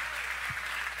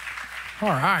All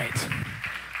right.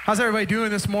 How's everybody doing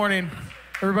this morning?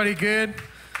 Everybody good?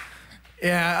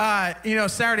 Yeah,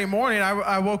 Saturday morning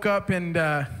I woke up and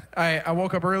I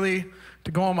woke up early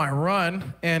to go on my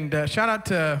run. And shout out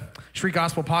to Street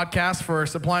Gospel Podcast for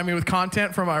supplying me with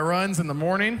content for my runs in the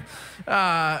morning.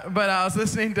 But I was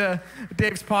listening to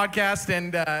Dave's podcast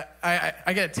and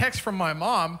I get a text from my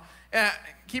mom.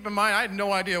 Keep in mind, I had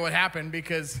no idea what happened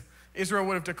because Israel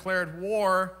would have declared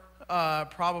war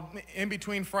probably in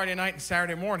between Friday night and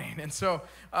Saturday morning. And so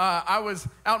I was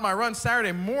out on my run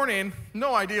Saturday morning,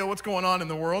 no idea what's going on in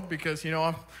the world because,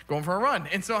 I'm going for a run.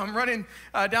 And so I'm running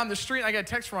down the street and I get a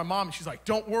text from my mom and she's like,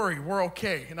 "Don't worry, we're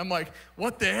okay." And I'm like,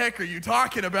 "What the heck are you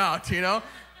talking about?"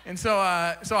 And so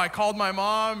I called my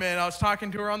mom and I was talking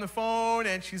to her on the phone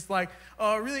and she's like,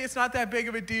 "Oh, really, it's not that big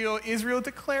of a deal. Israel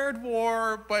declared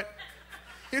war, but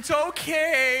it's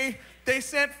okay. They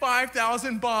sent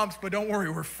 5,000 bombs, but don't worry,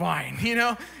 we're fine,"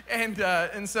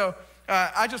 And so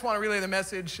I just want to relay the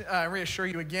message, reassure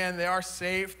you again, they are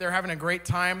safe. They're having a great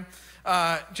time.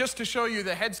 Just to show you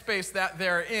the headspace that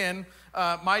they're in,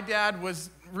 my dad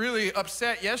was really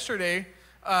upset yesterday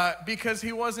because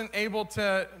he wasn't able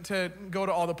to go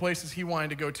to all the places he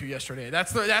wanted to go to yesterday.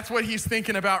 That's what he's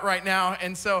thinking about right now.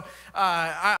 And so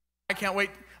I can't wait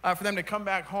for them to come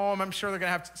back home. I'm sure they're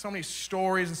going to have so many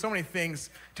stories and so many things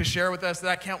to share with us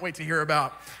that I can't wait to hear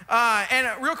about.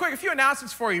 And real quick, a few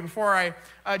announcements for you before I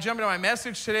jump into my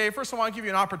message today. First, I want to give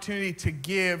you an opportunity to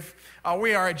give.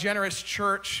 We are a generous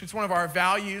church. It's one of our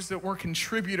values that we're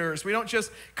contributors. We don't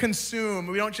just consume.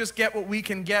 We don't just get what we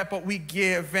can get, but we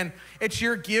give. And it's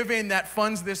your giving that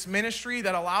funds this ministry,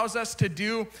 that allows us to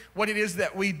do what it is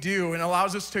that we do and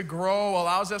allows us to grow,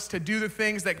 allows us to do the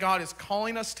things that God is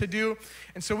calling us to do.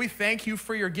 And so we thank you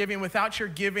for your giving. Without your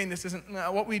giving, this isn't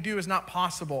what we do is not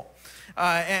possible.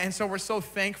 And so we're so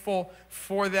thankful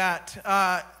for that.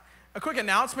 A quick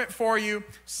announcement for you.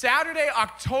 Saturday,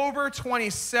 October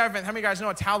 27th. How many of you guys know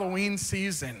it's Halloween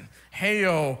season?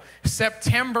 Hey-o.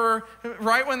 September,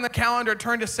 right when the calendar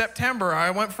turned to September,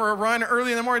 I went for a run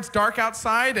early in the morning. It's dark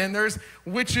outside, and there's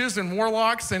witches and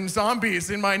warlocks and zombies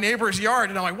in my neighbor's yard.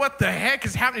 And I'm like, what the heck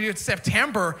is happening? It's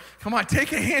September. Come on,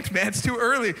 take a hint, man. It's too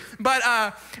early. But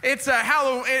it's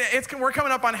Halloween. We're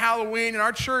coming up on Halloween, and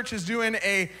our church is doing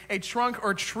a trunk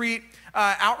or treat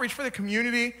outreach for the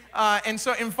community. And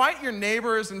so invite your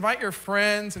neighbors, invite your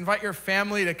friends, invite your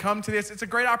family to come to this. It's a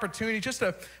great opportunity just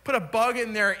to put a bug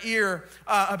in their ear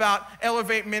about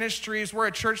Elevate Ministries. We're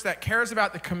a church that cares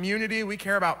about the community. We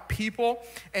care about people.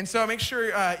 And so make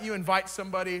sure you invite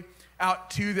somebody out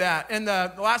to that. And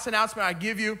the last announcement I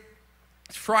give you,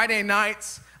 Friday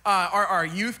nights are our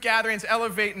youth gatherings,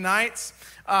 Elevate nights.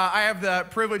 I have the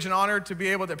privilege and honor to be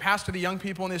able to pastor the young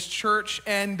people in this church.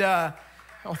 And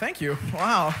oh, thank you.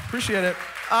 Wow, appreciate it.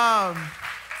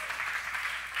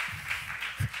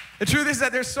 The truth is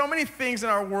that there's so many things in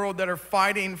our world that are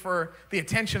fighting for the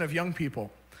attention of young people.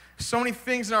 So many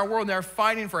things in our world that are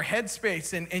fighting for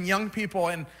headspace in young people.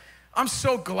 And I'm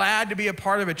so glad to be a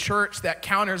part of a church that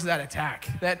counters that attack,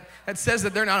 that says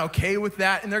that they're not okay with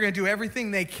that and they're going to do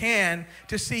everything they can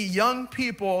to see young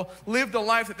people live the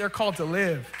life that they're called to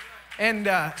live. And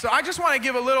so I just want to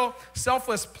give a little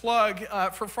selfless plug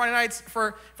for Friday nights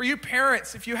for you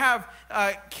parents. If you have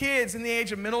kids in the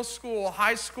age of middle school,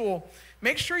 high school,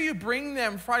 make sure you bring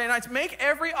them Friday nights. Make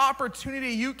every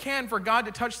opportunity you can for God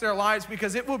to touch their lives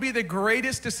because it will be the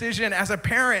greatest decision as a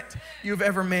parent you've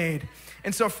ever made.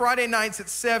 And so Friday nights at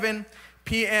 7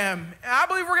 p.m. I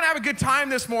believe we're going to have a good time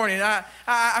this morning.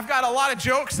 I've got a lot of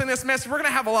jokes in this message. We're going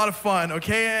to have a lot of fun,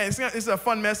 okay? This is a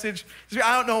fun message.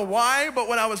 I don't know why, but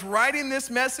when I was writing this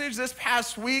message this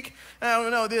past week, I don't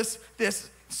know, this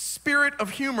spirit of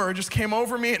humor just came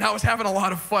over me, and I was having a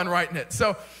lot of fun writing it.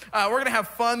 So we're going to have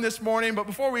fun this morning, but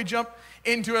before we jump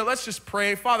into it, let's just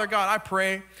pray. Father God, I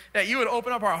pray that you would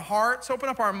open up our hearts, open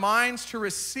up our minds to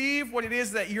receive what it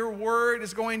is that your word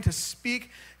is going to speak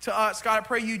to us. God, I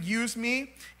pray you'd use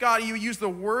me. God, you use the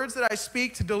words that I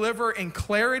speak to deliver in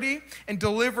clarity and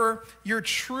deliver your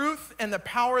truth and the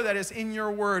power that is in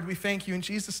your word. We thank you in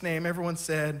Jesus' name. Everyone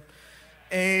said,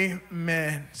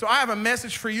 amen. So I have a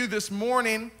message for you this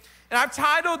morning, and I've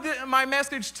titled my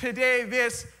message today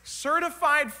this,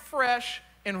 Certified Fresh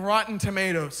and Rotten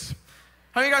Tomatoes.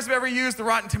 How many of you guys have ever used the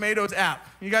Rotten Tomatoes app?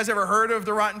 You guys ever heard of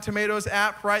the Rotten Tomatoes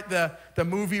app, right? The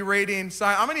movie rating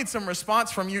site. I'm going to need some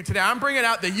response from you today. I'm bringing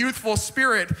out the youthful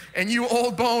spirit and you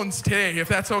old bones today, if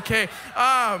that's okay.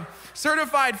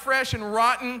 Certified Fresh and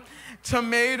Rotten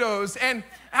Tomatoes. And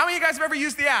how many of you guys have ever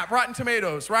used the app, Rotten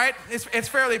Tomatoes, right? It's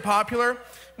fairly popular.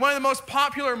 One of the most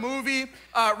popular movie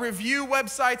review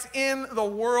websites in the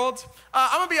world.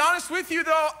 I'm going to be honest with you,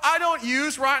 though. I don't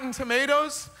use Rotten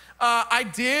Tomatoes.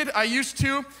 I used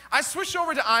to. I switched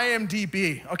over to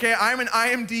IMDb, okay? I'm an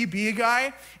IMDb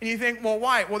guy, and you think, well,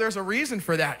 why? Well, there's a reason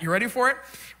for that. You ready for it?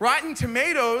 Rotten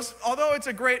Tomatoes, although it's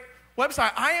a great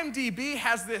website, IMDb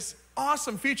has this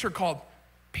awesome feature called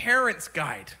Parents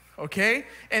Guide, okay?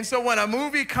 And so when a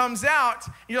movie comes out,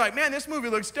 you're like, man, this movie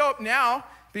looks dope. Now,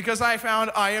 because I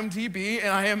found IMDb and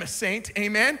I am a saint,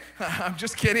 amen? I'm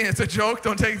just kidding, it's a joke,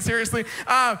 don't take it seriously.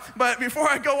 But before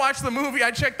I go watch the movie,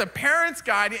 I check the Parents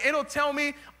Guide. It'll tell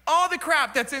me all the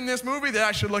crap that's in this movie that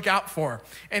I should look out for.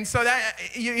 And so that,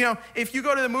 you know, if you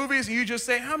go to the movies and you just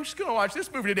say, I'm just gonna watch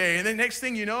this movie today, and then next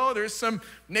thing you know, there's some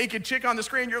naked chick on the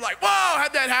screen, you're like, whoa,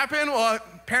 how'd that happen? Well,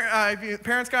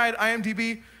 Parents Guide,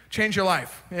 IMDb, change your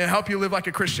life, help you live like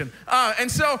a Christian. And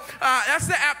so that's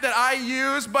the app that I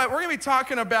use, but we're gonna be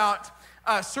talking about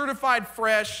Certified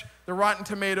Fresh, the Rotten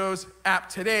Tomatoes app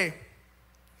today.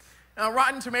 Now,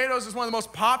 Rotten Tomatoes is one of the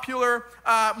most popular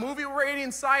movie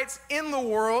rating sites in the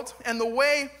world, and the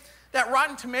way that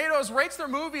Rotten Tomatoes rates their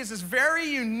movies is very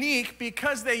unique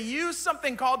because they use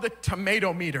something called the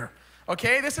tomato meter,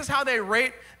 okay? This is how they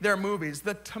rate their movies,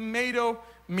 the tomato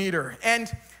meter.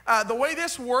 And the way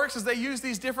this works is they use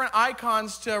these different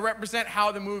icons to represent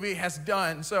how the movie has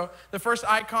done. So the first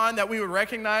icon that we would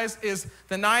recognize is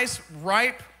the nice,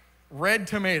 ripe, red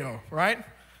tomato, right?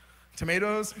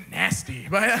 Tomatoes, nasty,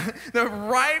 but the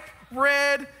ripe,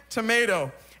 red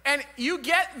tomato. And you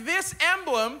get this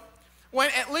emblem when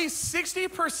at least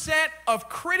 60% of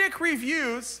critic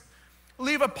reviews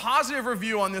leave a positive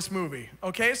review on this movie,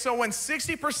 okay? So when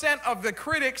 60% of the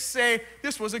critics say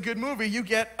this was a good movie, you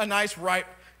get a nice ripe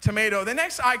tomato. The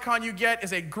next icon you get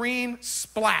is a green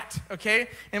splat, okay?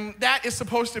 And that is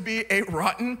supposed to be a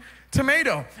rotten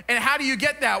tomato. And how do you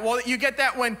get that? Well, you get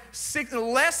that when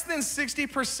less than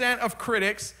 60% of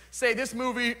critics say this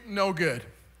movie, no good.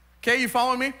 Okay, you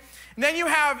following me? And then you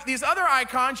have these other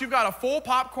icons. You've got a full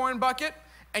popcorn bucket,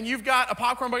 and you've got a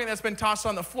popcorn bucket that's been tossed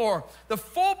on the floor. The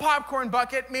full popcorn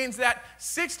bucket means that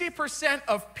 60%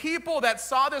 of people that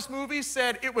saw this movie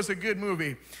said it was a good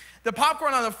movie. The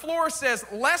popcorn on the floor says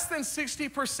less than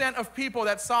 60% of people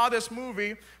that saw this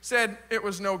movie said it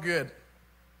was no good.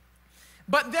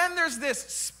 But then there's this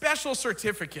special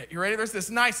certificate. You ready? There's this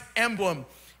nice emblem,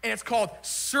 and it's called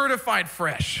Certified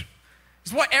Fresh.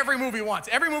 It's what every movie wants.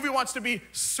 Every movie wants to be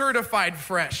certified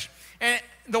fresh. And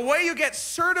the way you get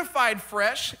certified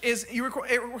fresh is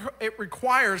it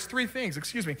requires three things,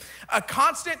 a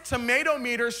constant tomato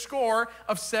meter score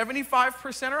of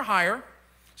 75% or higher.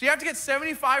 So you have to get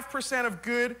 75% of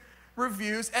good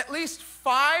reviews, at least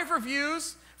 5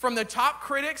 reviews from the top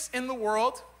critics in the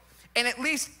world, and at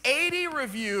least 80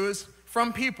 reviews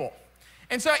from people.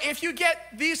 And so if you get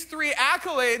these 3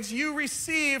 accolades, you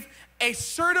receive a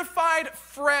certified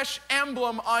fresh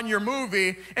emblem on your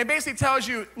movie, and basically tells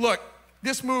you, look,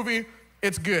 this movie,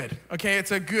 it's good, okay? It's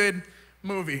a good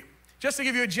movie. Just to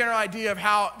give you a general idea of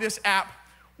how this app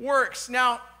works.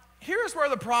 Now, here's where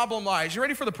the problem lies. You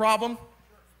ready for the problem?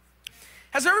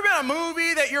 Has there ever been a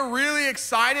movie that you're really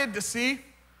excited to see?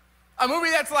 A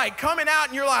movie that's like coming out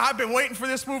and you're like, I've been waiting for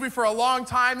this movie for a long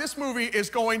time. This movie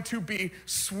is going to be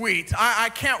sweet. I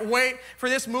can't wait for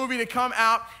this movie to come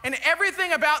out. And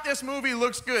everything about this movie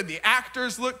looks good. The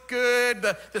actors look good.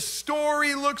 The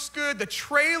story looks good. The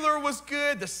trailer was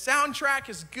good. The soundtrack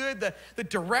is good. The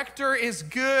director is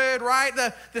good, right?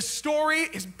 The story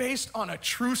is based on a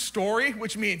true story,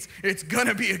 which means it's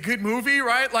gonna be a good movie,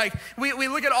 right? Like we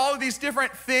look at all of these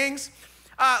different things.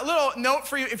 A little note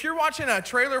for you, if you're watching a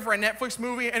trailer for a Netflix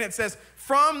movie and it says,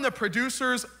 from the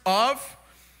producers of,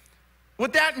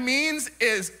 what that means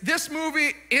is this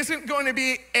movie isn't going to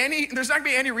be there's not gonna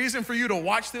be any reason for you to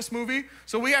watch this movie,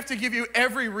 so we have to give you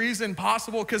every reason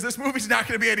possible because this movie's not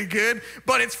gonna be any good,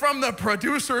 but it's from the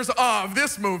producers of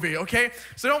this movie, okay?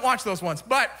 So don't watch those ones.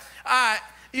 But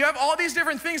you have all these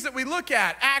different things that we look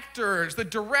at, actors, the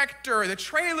director, the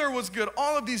trailer was good,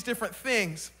 all of these different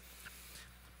things.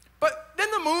 But then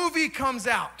the movie comes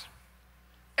out.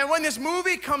 And when this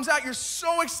movie comes out, you're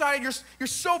so excited, you're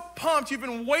so pumped, you've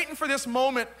been waiting for this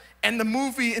moment, and the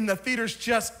movie in the theaters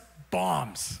just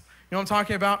bombs. You know what I'm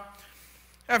talking about?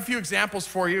 I have a few examples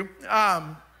for you.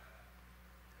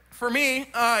 For me,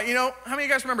 you know, how many of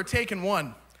you guys remember Taken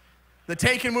 1? The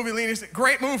Taken movie, Liam Neeson,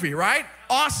 great movie, right?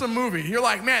 Awesome movie. You're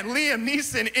like, man, Liam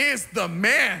Neeson is the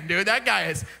man, dude. That guy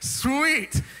is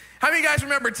sweet. How many of you guys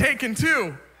remember Taken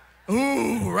 2?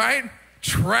 Ooh, right?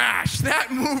 trash.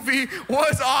 That movie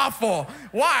was awful.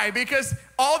 Why? Because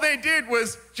all they did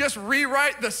was just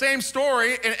rewrite the same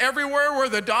story, and everywhere where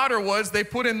the daughter was, they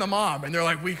put in the mom. And they're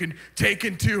like, we can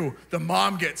Taken 2. The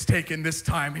mom gets taken this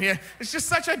time. Yeah, it's just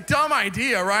such a dumb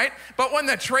idea, right? But when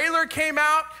the trailer came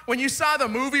out, when you saw the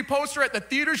movie poster at the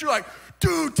theaters, you're like,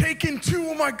 dude, Taken 2,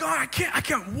 oh my God, I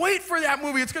can't wait for that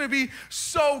movie. It's gonna be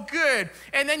so good.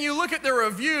 And then you look at the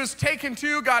reviews, Taken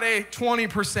 2 got a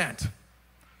 20%.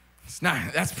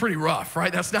 That's pretty rough,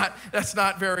 right? That's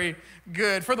not very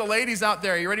good. For the ladies out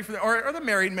there, you ready for or the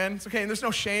married men? It's okay, there's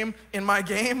no shame in my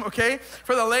game, okay?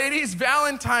 For the ladies,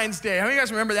 Valentine's Day. How many of you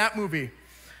guys remember that movie?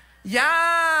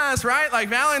 Yes, right? Like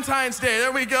Valentine's Day,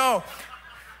 there we go.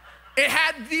 It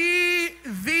had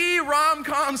the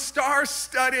rom-com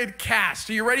star-studded cast.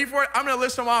 Are you ready for it? I'm gonna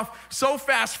list them off so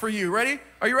fast for you. Ready?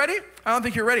 Are you ready? I don't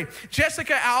think you're ready.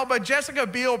 Jessica Alba, Jessica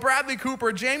Biel, Bradley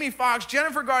Cooper, Jamie Foxx,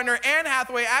 Jennifer Gardner, Anne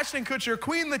Hathaway, Ashton Kutcher,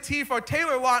 Queen Latifah,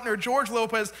 Taylor Lautner, George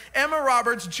Lopez, Emma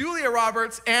Roberts, Julia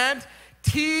Roberts, and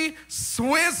T.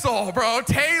 Swizzle, bro.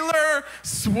 Taylor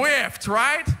Swift,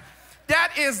 right?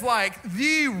 That is like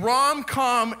the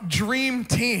rom-com dream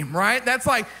team, right? That's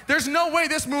like, there's no way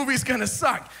this movie's gonna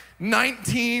suck.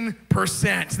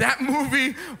 19%. That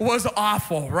movie was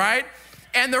awful, right?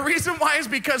 And the reason why is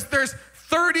because there's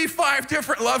 35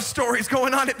 different love stories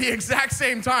going on at the exact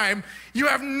same time. You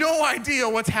have no idea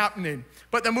what's happening.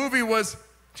 But the movie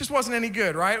just wasn't any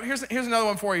good, right? Here's another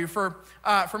one for you. For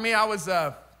me, when I was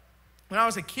a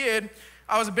kid,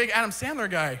 I was a big Adam Sandler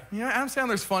guy. You know, Adam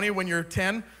Sandler's funny when you're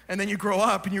 10, and then you grow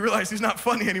up and you realize he's not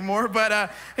funny anymore. But, I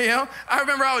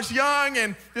remember I was young,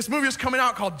 and this movie was coming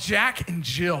out called Jack and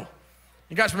Jill.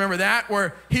 You guys remember that?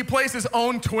 Where he plays his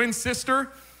own twin sister.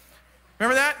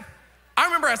 Remember that? I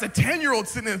remember as a 10-year-old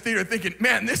sitting in the theater thinking,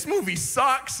 man, this movie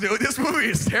sucks, dude. This movie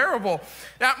is terrible.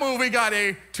 That movie got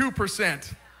a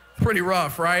 2%. Pretty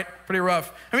rough, right? Pretty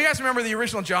rough. I mean, you guys remember the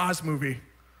original Jaws movie?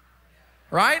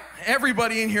 Right?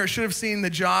 Everybody in here should have seen the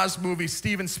Jaws movie,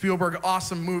 Steven Spielberg,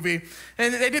 awesome movie.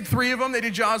 And they did 3 of them. They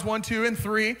did Jaws 1, 2, and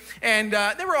 3. And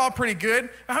they were all pretty good.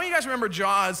 How many of you guys remember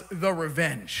Jaws: The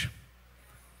Revenge?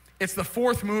 It's the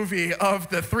 4th movie of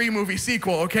the 3-movie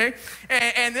sequel, okay?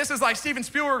 And this is like Steven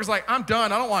Spielberg was like, I'm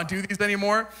done. I don't want to do these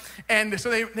anymore. And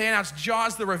so they announced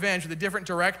Jaws: The Revenge with a different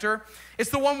director. It's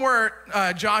the one where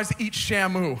Jaws eats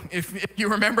Shamu. If you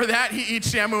remember that, he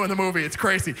eats Shamu in the movie. It's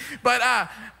crazy. But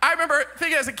I remember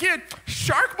thinking as a kid,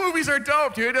 shark movies are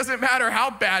dope, dude. It doesn't matter how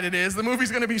bad it is. The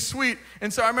movie's going to be sweet.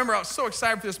 And so I remember I was so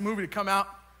excited for this movie to come out.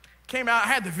 Came out. I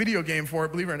had the video game for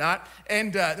it, believe it or not.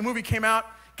 And the movie came out,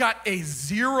 got a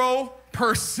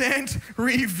 0%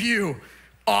 review.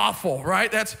 Awful,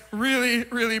 right? That's really,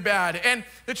 really bad. And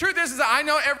the truth is that I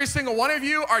know every single one of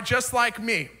you are just like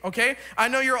me, okay? I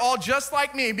know you're all just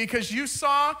like me because you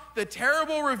saw the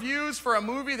terrible reviews for a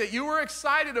movie that you were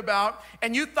excited about,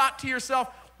 and you thought to yourself,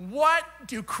 what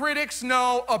do critics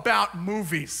know about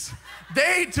movies?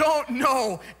 They don't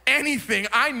know anything.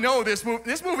 I know this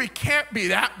movie can't be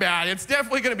that bad. It's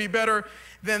definitely gonna be better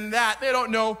than that. They don't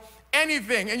know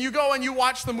anything. And you go and you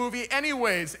watch the movie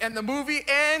anyways, and the movie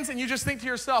ends and you just think to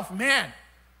yourself, man,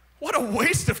 what a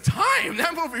waste of time.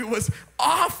 That movie was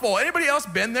awful. Anybody else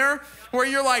been there where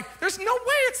you're like, there's no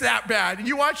way it's that bad? And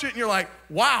you watch it and you're like,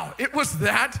 wow, it was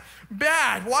that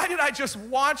bad. Why did I just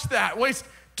watch that? Waste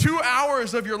 2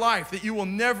 hours of your life that you will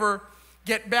never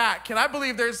get back. And I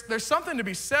believe there's something to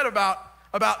be said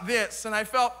about this. And I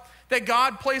felt that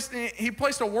God placed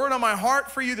a word on my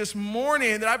heart for you this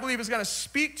morning that I believe is going to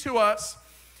speak to us.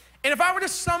 And if I were to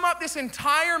sum up this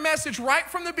entire message right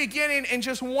from the beginning in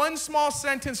just one small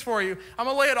sentence for you, I'm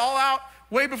going to lay it all out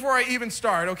way before I even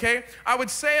start, okay? I would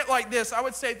say it like this. I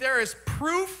would say there is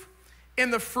proof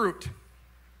in the fruit.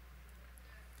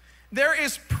 There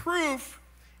is proof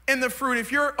in the fruit.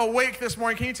 If you're awake this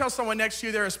morning, can you tell someone next to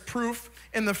you there is proof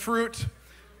in the fruit?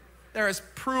 There is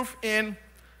proof in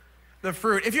the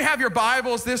fruit. If you have your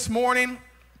Bibles this morning,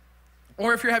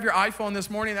 or if you have your iPhone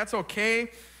this morning, that's okay.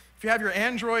 If you have your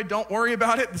Android, don't worry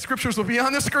about it. The scriptures will be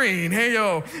on the screen. Hey,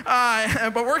 yo.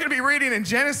 But we're going to be reading in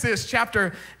Genesis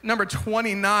chapter number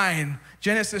 29.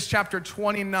 Genesis chapter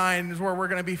 29 is where we're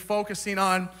going to be focusing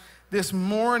on this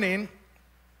morning.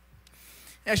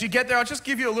 As you get there, I'll just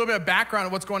give you a little bit of background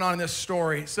of what's going on in this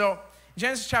story. So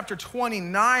Genesis chapter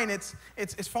 29,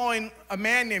 it's following a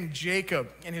man named Jacob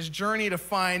and his journey to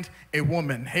find a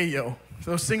woman. Hey, yo.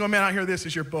 So single men out here, this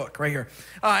is your book right here.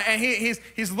 And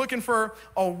he's looking for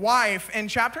a wife. In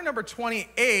chapter number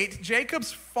 28,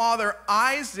 Jacob's father,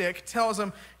 Isaac, tells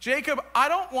him, Jacob, I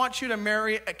don't want you to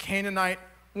marry a Canaanite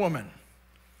woman.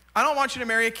 I don't want you to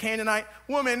marry a Canaanite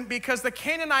woman because the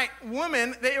Canaanite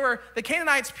women, the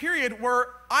Canaanites, period, were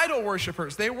idol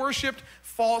worshipers. They worshiped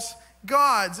false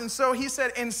gods. And so he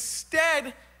said,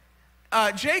 instead,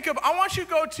 Jacob, I want you to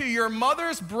go to your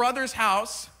mother's brother's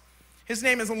house. His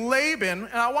name is Laban,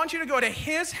 and I want you to go to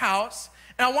his house,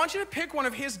 and I want you to pick one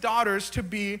of his daughters to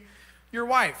be your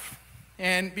wife.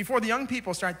 And before the young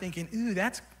people start thinking, ooh,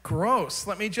 that's gross,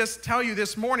 let me just tell you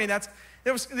this morning,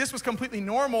 this was completely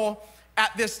normal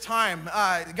at this time.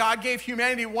 God gave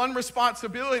humanity one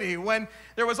responsibility. When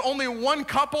there was only one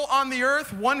couple on the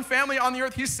earth, one family on the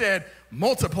earth, he said,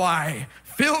 multiply,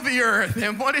 fill the earth.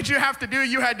 And what did you have to do?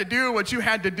 You had to do what you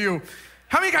had to do.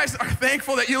 How many guys are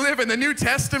thankful that you live in the New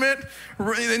Testament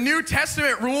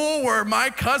rule where my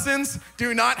cousins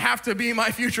do not have to be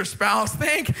my future spouse?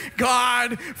 Thank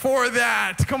God for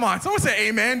that. Come on, someone say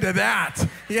amen to that.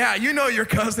 Yeah, you know your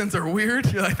cousins are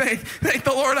weird. You're like, thank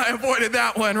the Lord I avoided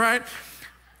that one, right?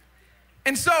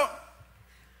 And so,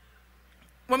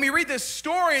 when we read this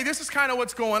story, this is kind of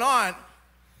what's going on.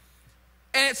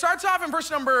 And it starts off in verse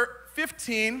number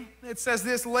 15. It says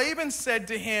this, Laban said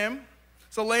to him,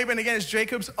 so Laban, again, is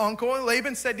Jacob's uncle.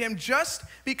 Laban said to him, just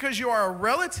because you are a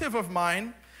relative of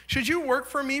mine, should you work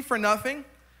for me for nothing?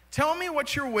 Tell me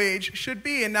what your wage should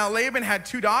be. And now Laban had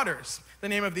two daughters. The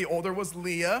name of the older was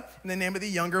Leah, and the name of the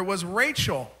younger was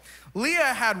Rachel.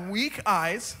 Leah had weak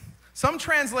eyes. Some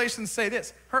translations say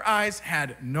this, her eyes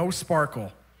had no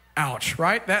sparkle. Ouch,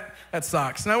 right? That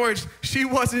sucks. In other words, she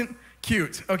wasn't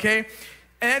cute, okay?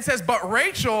 And it says, but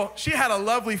Rachel, she had a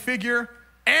lovely figure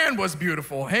and was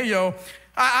beautiful. Hey, yo.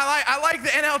 I like the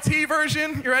NLT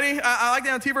version. You ready? I like the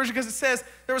NLT version because it says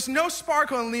there was no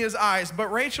sparkle in Leah's eyes,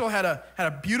 but Rachel had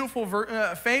a beautiful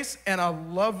face and a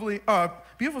lovely,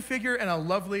 beautiful figure and a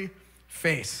lovely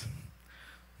face.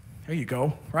 There you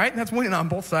go, right? That's winning on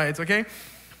both sides, okay?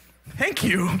 Thank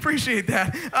you, appreciate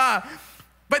that.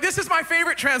 But this is my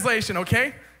favorite translation,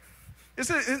 okay?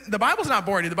 The Bible's not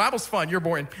boring. The Bible's fun. You're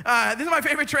boring. This is my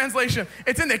favorite translation.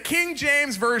 It's in the King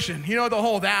James Version. You know, the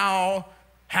whole thou,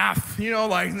 hath, you know,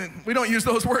 like we don't use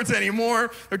those words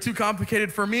anymore. They're too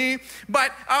complicated for me.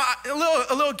 But a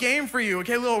little game for you,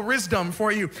 okay? A little wisdom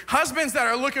for you. Husbands that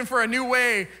are looking for a new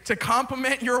way to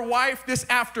compliment your wife this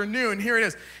afternoon, here it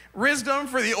is. Wisdom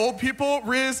for the old people,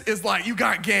 Riz is like, you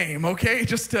got game, okay?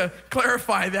 Just to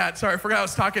clarify that. Sorry, I forgot I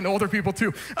was talking to older people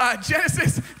too.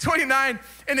 Genesis 29,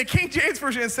 in the King James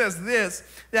Version, it says this,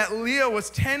 that Leah was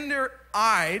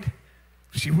tender-eyed.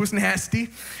 She was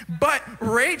nasty. But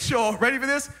Rachel, ready for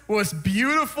this, was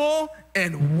beautiful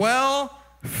and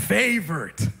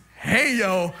well-favored. Hey,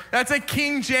 yo, that's a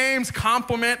King James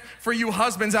compliment for you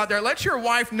husbands out there. Let your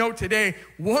wife know today,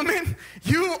 woman,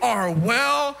 you are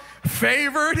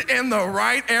well-favored in the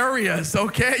right areas,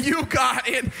 okay? You got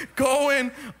it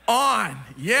going on,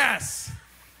 yes.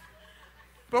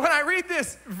 But when I read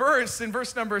this verse in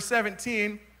verse number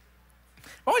 17,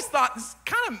 I always thought it's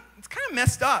kind of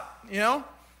messed up, you know?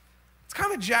 It's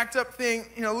kind of a jacked up thing.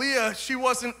 You know, Leah, she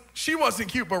wasn't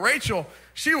cute, but Rachel,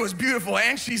 she was beautiful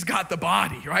and she's got the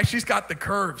body, right? She's got the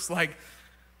curves. Like,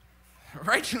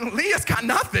 Rachel, Leah's got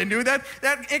nothing, dude.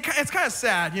 It's kind of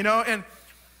sad, you know? And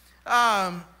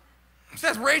it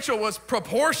says Rachel was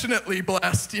proportionately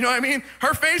blessed. You know what I mean?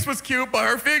 Her face was cute, but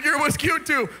her figure was cute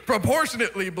too.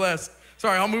 Proportionately blessed.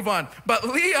 Sorry, I'll move on. But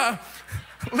Leah,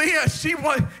 she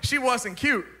wasn't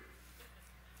cute.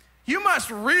 You must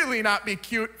really not be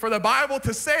cute for the Bible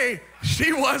to say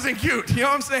she wasn't cute. You know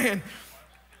what I'm saying?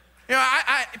 You know,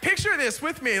 I picture this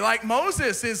with me. Like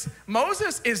Moses is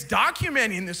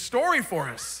documenting this story for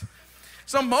us.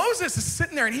 So Moses is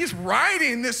sitting there and he's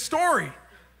writing this story.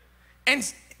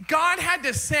 And God had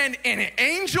to send an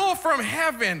angel from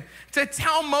heaven to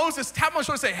tell Moses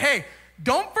to say, hey,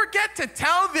 don't forget to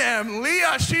tell them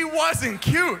Leah, she wasn't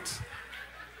cute.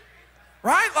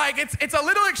 Right? Like, it's a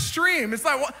little extreme. It's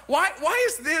like, why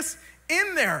is this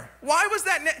in there? Why was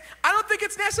that? I don't think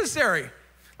it's necessary.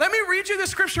 Let me read you the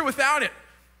scripture without it.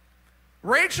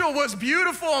 Rachel was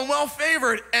beautiful and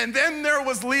well-favored, and then there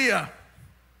was Leah.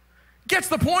 Gets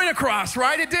the point across,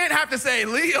 right? It didn't have to say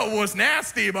Leah was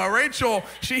nasty, but Rachel,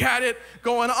 she had it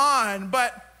going on.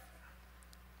 But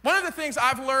one of the things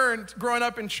I've learned growing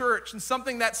up in church, and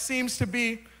something that seems to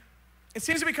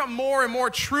become more and more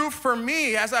true for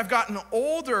me as I've gotten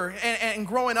older and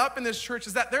growing up in this church,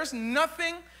 is that there's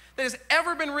nothing that has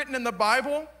ever been written in the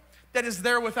Bible that is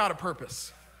there without a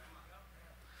purpose.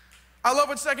 I love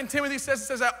what 2 Timothy says. It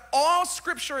says that all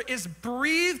scripture is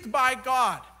breathed by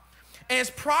God and is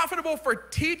profitable for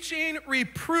teaching,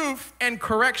 reproof, and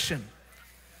correction.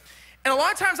 And a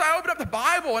lot of times I open up the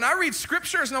Bible and I read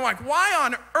scriptures and I'm like, why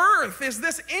on earth is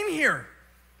this in here?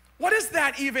 What does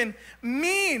that even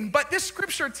mean? But this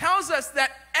scripture tells us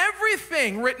that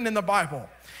everything written in the Bible,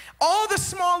 All the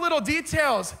small little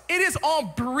details, it is all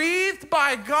breathed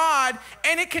by God,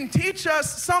 and it can teach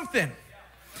us something.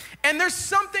 And there's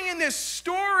something in this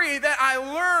story that I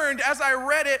learned as I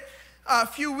read it a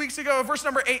few weeks ago. Verse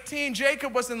number 18,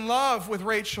 Jacob was in love with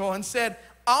Rachel and said,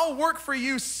 I'll work for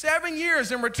you 7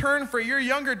 years in return for your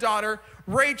younger daughter,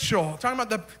 Rachel. Talking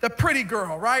about the pretty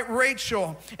girl, right?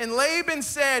 Rachel. And Laban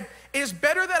said, it is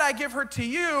better that I give her to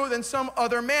you than some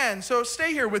other man. So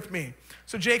stay here with me.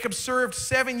 So Jacob served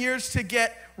 7 years to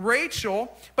get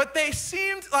Rachel, but they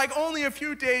seemed like only a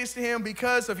few days to him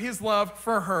because of his love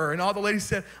for her. And all the ladies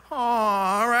said, oh,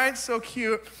 all right, so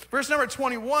cute. Verse number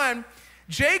 21,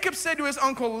 Jacob said to his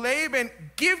uncle Laban,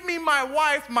 give me my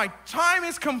wife, my time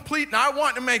is complete, and I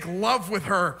want to make love with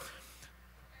her.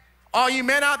 All you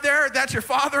men out there, that's your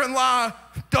father-in-law.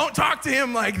 Don't talk to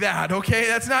him like that, okay?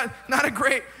 That's not a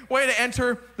great way to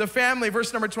enter the family.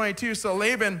 Verse number 22, so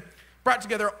Laban brought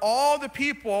together all the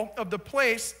people of the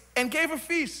place and gave a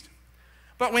feast.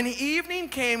 But when evening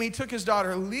came, he took his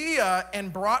daughter Leah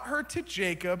and brought her to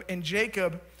Jacob, and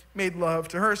Jacob made love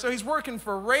to her. So he's working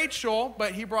for Rachel,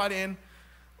 but he brought in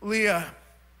Leah.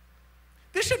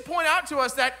 This should point out to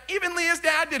us that even Leah's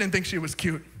dad didn't think she was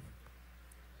cute.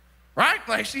 Right?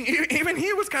 Like even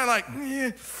he was kind of like,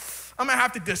 I'm gonna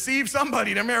have to deceive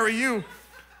somebody to marry you.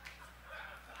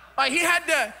 Like he had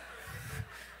to,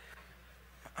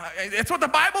 it's what the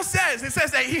Bible says. It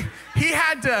says that he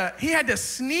had to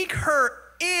sneak her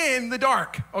in the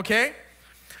dark, okay?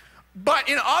 But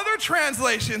in other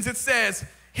translations, it says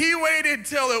he waited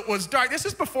till it was dark. This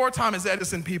is before Thomas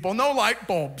Edison, people. No light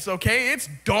bulbs, okay? It's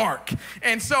dark.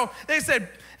 And so they said,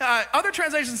 other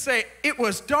translations say it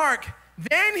was dark.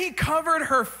 Then he covered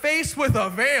her face with a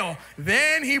veil.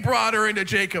 Then he brought her into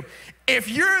Jacob. If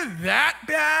you're that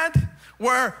bad,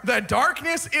 where the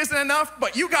darkness isn't enough,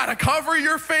 but you gotta cover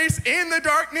your face in the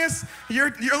darkness,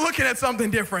 you're looking at something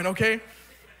different, okay?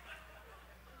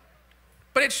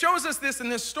 But it shows us this in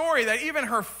this story, that even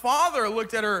her father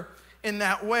looked at her in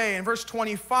that way. In verse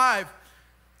 25, it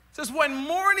says, when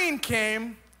morning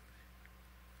came,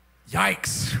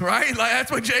 yikes, right? Like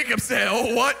that's what Jacob said.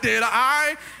 Oh, what did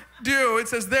I do? It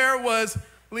says, there was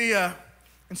Leah.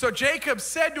 And so Jacob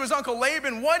said to his uncle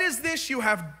Laban, what is this you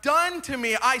have done to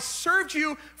me? I served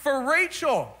you for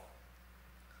Rachel.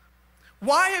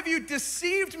 Why have you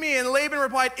deceived me? And Laban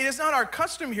replied, it is not our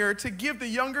custom here to give the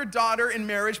younger daughter in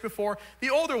marriage before the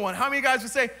older one. How many of you guys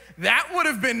would say, that would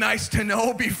have been nice to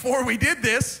know before we did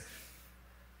this?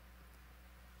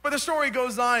 But the story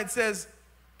goes on. It says,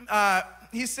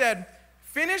 he said,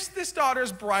 finish this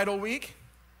daughter's bridal week.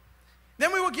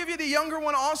 Then we will give you the younger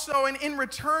one also, and in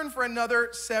return for another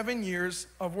 7 years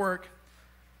of work.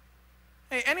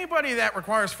 Hey, anybody that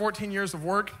requires 14 years of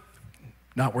work,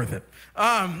 not worth it.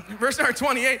 Verse number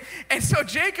 28, and so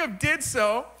Jacob did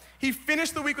so. He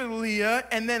finished the week with Leah,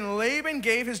 and then Laban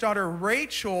gave his daughter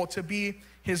Rachel to be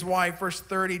his wife. Verse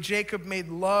 30, Jacob made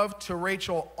love to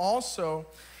Rachel also,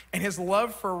 and his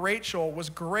love for Rachel was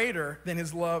greater than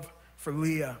his love for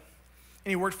Leah.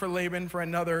 And he worked for Laban for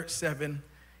another 7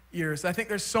 years. I think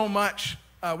there's so much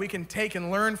we can take and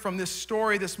learn from this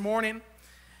story this morning.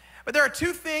 But there are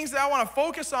two things that I want to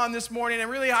focus on this morning,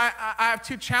 and really I have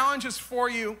two challenges for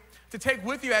you to take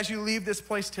with you as you leave this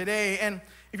place today. And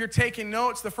if you're taking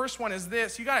notes, the first one is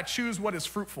this: you got to choose what is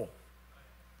fruitful.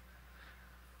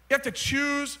 You have to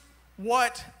choose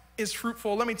what is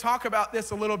fruitful. Let me talk about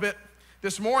this a little bit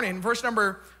this morning. Verse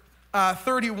number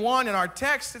 31 in our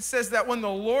text, it says that when the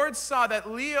Lord saw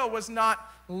that Leah was not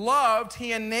loved,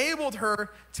 he enabled her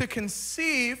to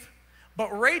conceive,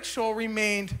 but Rachel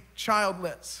remained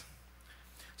childless.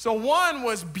 So one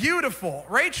was beautiful.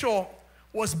 Rachel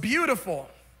was beautiful.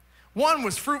 One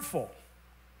was fruitful.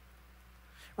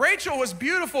 Rachel was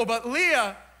beautiful, but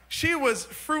Leah, she was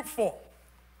fruitful.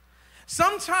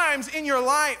 Sometimes in your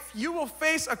life, you will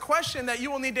face a question that you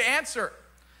will need to answer.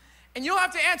 And you'll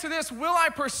have to answer this: will I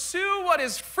pursue what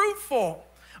is fruitful,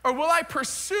 or will I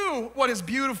pursue what is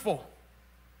beautiful?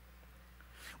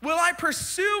 Will I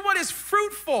pursue what is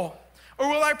fruitful, or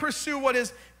will I pursue what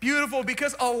is beautiful?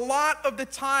 Because a lot of the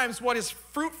times what is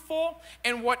fruitful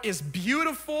and what is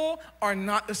beautiful are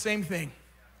not the same thing.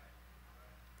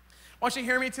 I want you to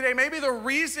hear me today. Maybe the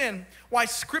reason why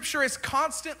Scripture is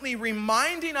constantly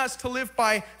reminding us to live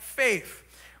by faith,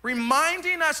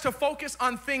 reminding us to focus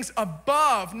on things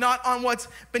above, not on what's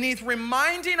beneath,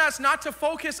 reminding us not to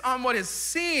focus on what is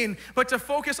seen, but to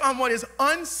focus on what is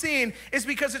unseen, is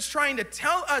because it's trying to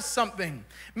tell us something.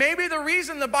 Maybe the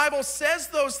reason the Bible says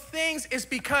those things is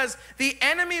because the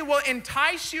enemy will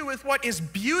entice you with what is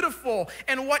beautiful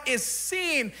and what is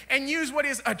seen and use what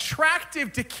is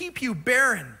attractive to keep you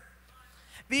barren.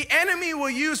 The enemy will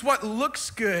use what looks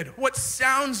good, what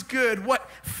sounds good, what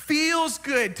feels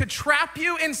good to trap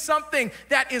you in something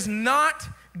that is not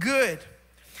good.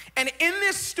 And in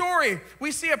this story,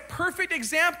 we see a perfect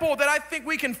example that I think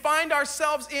we can find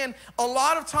ourselves in a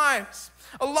lot of times.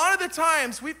 A lot of the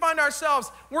times we find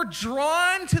ourselves, we're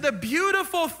drawn to the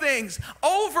beautiful things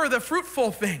over the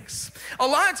fruitful things. A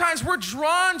lot of times we're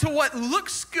drawn to what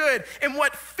looks good and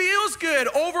what feels good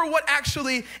over what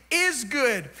actually is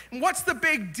good. And what's the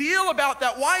big deal about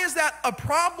that? Why is that a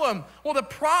problem? Well, the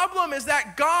problem is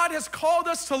that God has called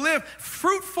us to live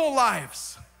fruitful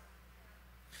lives.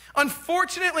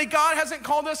 Unfortunately, God hasn't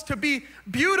called us to be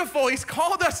beautiful. He's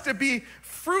called us to be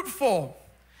fruitful.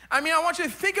 I want you to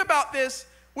think about this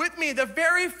with me. The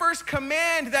very first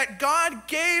command that God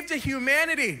gave to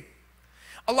humanity.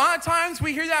 A lot of times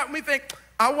we hear that and we think,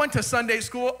 I went to Sunday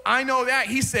school. I know that.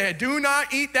 He said, do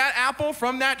not eat that apple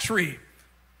from that tree.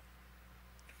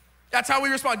 That's how we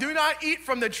respond. Do not eat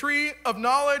from the tree of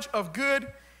knowledge of good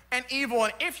and evil.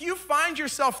 And if you find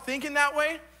yourself thinking that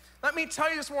way, let me tell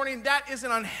you this morning, that is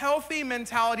an unhealthy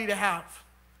mentality to have.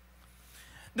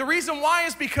 The reason why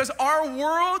is because our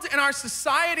world and our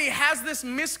society has this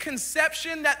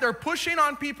misconception that they're pushing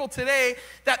on people today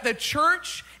that the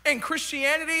church and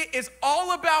Christianity is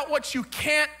all about what you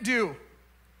can't do.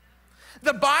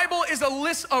 The Bible is a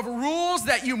list of rules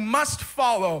that you must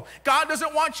follow. God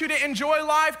doesn't want you to enjoy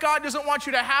life. God doesn't want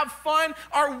you to have fun.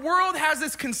 Our world has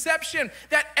this conception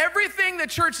that everything the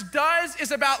church does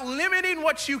is about limiting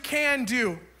what you can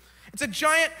do. It's a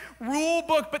giant rule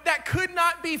book, but that could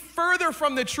not be further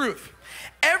from the truth.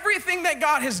 Everything that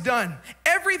God has done,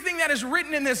 everything that is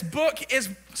written in this book is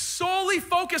solely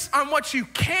focused on what you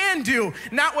can do,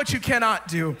 not what you cannot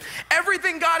do.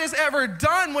 Everything God has ever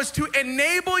done was to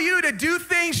enable you to do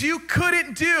things you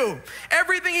couldn't do.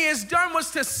 Everything he has done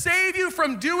was to save you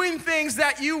from doing things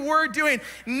that you were doing.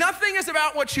 Nothing is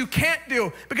about what you can't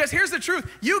do, because here's the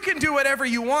truth. You can do whatever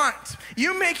you want.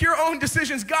 You make your own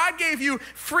decisions. God gave you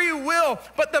free will,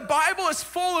 but the Bible is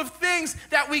full of things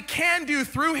that we can do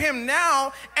through him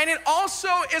now, and it also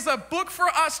is a book for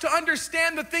us to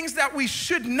understand the things that we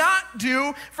should not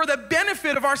do for the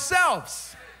benefit of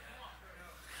ourselves.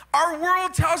 Our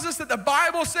world tells us that the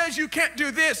Bible says you can't do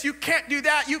this, you can't do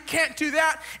that, you can't do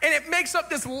that, and it makes up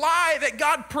this lie that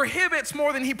God prohibits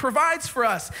more than he provides for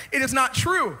us. It is not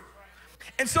true.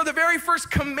 And so the very first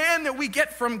command that we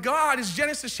get from God is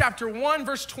Genesis chapter 1,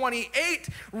 verse 28.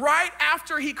 Right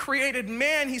after he created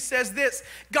man, he says this,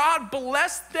 God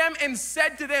blessed them and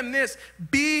said to them this,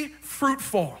 be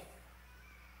fruitful.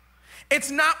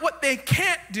 It's not what they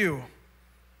can't do.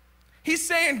 He's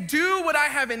saying, do what I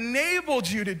have enabled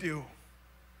you to do.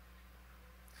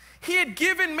 He had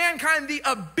given mankind the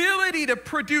ability to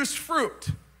produce fruit.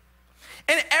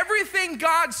 And everything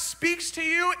God speaks to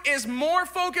you is more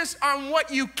focused on what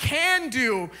you can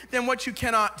do than what you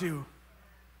cannot do.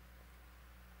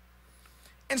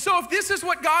 And so if this is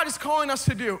what God is calling us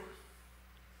to do,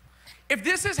 if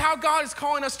this is how God is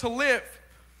calling us to live,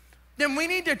 then we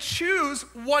need to choose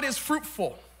what is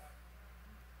fruitful.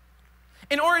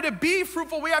 In order to be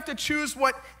fruitful, we have to choose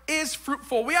what is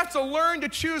fruitful. We have to learn to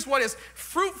choose what is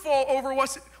fruitful over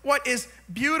what is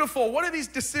beautiful. What do these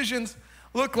decisions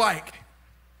look like?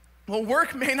 Well,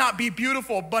 work may not be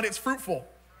beautiful, but it's fruitful.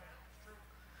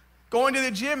 Going to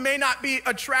the gym may not be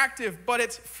attractive, but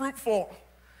it's fruitful.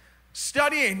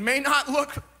 Studying may not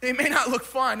look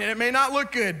fun, and it may not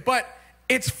look good, but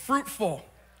it's fruitful.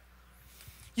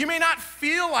 You may not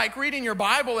feel like reading your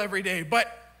Bible every day,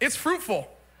 but it's fruitful.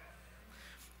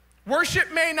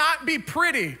 Worship may not be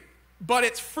pretty, but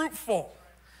it's fruitful.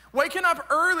 Waking up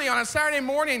early on a Saturday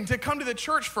morning to come to the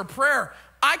church for prayer,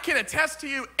 I can attest to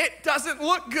you, it doesn't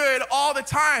look good all the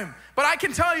time, but I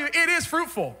can tell you it is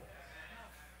fruitful.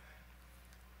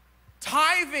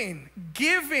 Tithing,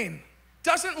 giving,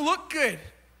 doesn't look good,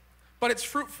 but it's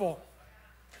fruitful.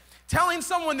 Telling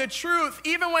someone the truth,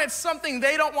 even when it's something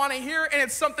they don't want to hear and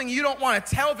it's something you don't want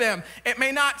to tell them. It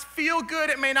may not feel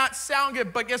good, it may not sound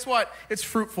good, but guess what? It's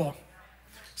fruitful.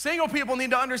 Single people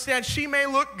need to understand she may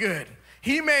look good,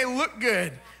 he may look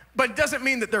good, but it doesn't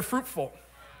mean that they're fruitful.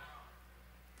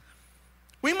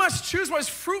 We must choose what is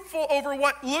fruitful over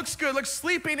what looks good. Like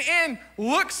sleeping in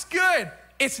looks good.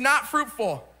 It's not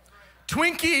fruitful.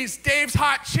 Twinkies, Dave's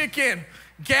Hot Chicken,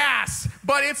 gas,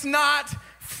 but it's not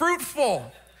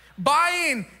fruitful.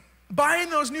 Buying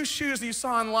those new shoes that you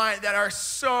saw online that are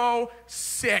so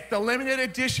sick, the limited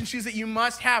edition shoes that you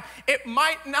must have, it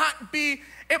might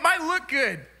look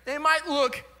good. They might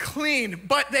look clean,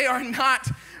 but they are not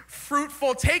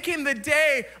fruitful. Taking the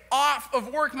day off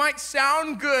of work might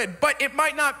sound good, but it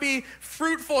might not be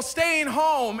fruitful. Staying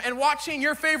home and watching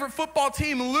your favorite football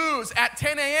team lose at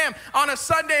 10 a.m. on a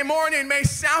Sunday morning may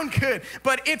sound good,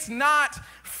 but it's not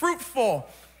fruitful.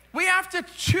 We have to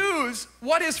choose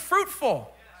what is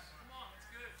fruitful.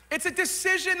 It's a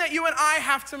decision that you and I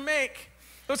have to make.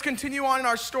 Let's continue on in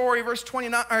our story, verse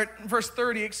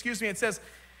 30, It says,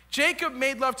 Jacob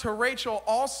made love to Rachel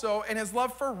also, and his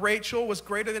love for Rachel was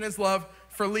greater than his love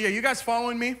for Leah. You guys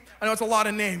following me? I know it's a lot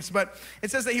of names, but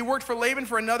it says that he worked for Laban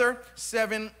for another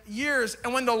 7 years.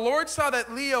 And when the Lord saw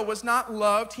that Leah was not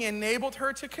loved, he enabled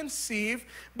her to conceive,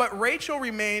 but Rachel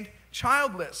remained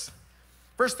childless.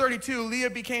 Verse 32, Leah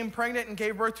became pregnant and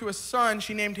gave birth to a son.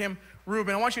 She named him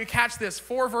Reuben. I want you to catch this.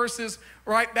 4 verses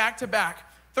right back to back.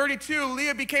 32,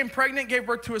 Leah became pregnant, gave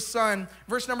birth to a son.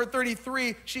 Verse number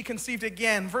 33, she conceived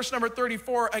again. Verse number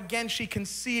 34, again she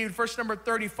conceived. Verse number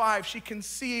 35, she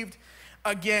conceived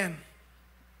again.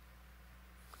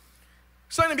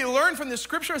 Something to be learned from this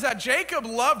scripture is that Jacob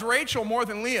loved Rachel more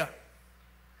than Leah.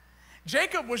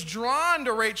 Jacob was drawn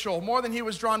to Rachel more than he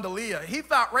was drawn to Leah. He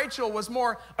thought Rachel was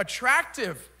more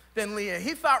attractive than Leah.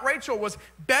 He thought Rachel was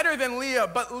better than Leah,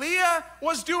 but Leah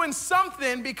was doing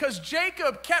something because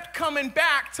Jacob kept coming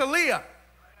back to Leah.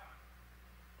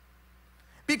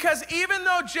 Because even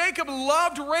though Jacob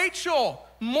loved Rachel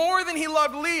more than he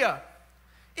loved Leah,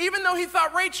 even though he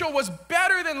thought Rachel was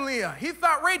better than Leah, he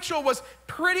thought Rachel was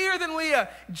prettier than Leah,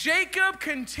 Jacob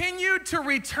continued to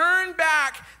return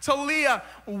back to Leah.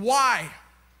 Why?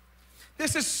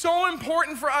 This is so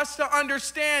important for us to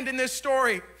understand in this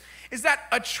story, is that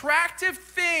attractive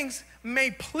things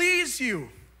may please you,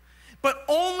 but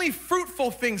only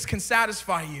fruitful things can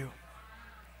satisfy you.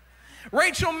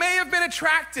 Rachel may have been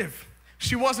attractive.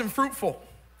 She wasn't fruitful.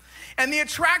 And the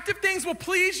attractive things will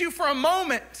please you for a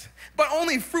moment, but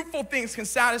only fruitful things can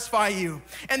satisfy you.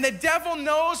 And the devil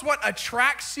knows what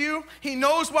attracts you. He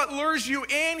knows what lures you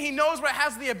in. He knows what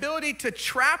has the ability to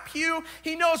trap you.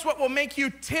 He knows what will make you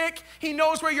tick. He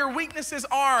knows where your weaknesses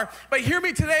are. But hear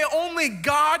me today, only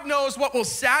God knows what will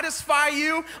satisfy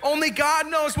you. Only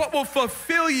God knows what will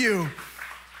fulfill you.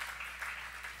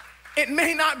 It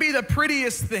may not be the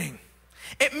prettiest thing.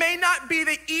 It may not be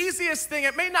the easiest thing.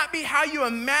 It may not be how you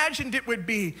imagined it would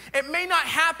be. It may not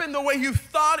happen the way you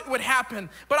thought it would happen.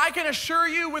 But I can assure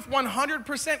you with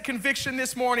 100% conviction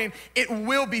this morning, it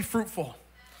will be fruitful.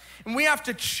 And we have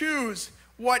to choose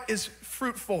what is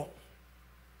fruitful.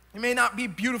 It may not be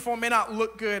beautiful, it may not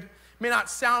look good, it may not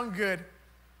sound good,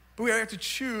 but we have to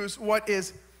choose what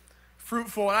is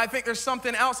fruitful. And I think there's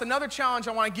something else, another challenge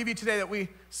I want to give you today that we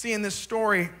see in this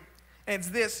story, and it's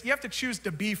this: you have to choose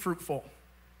to be fruitful.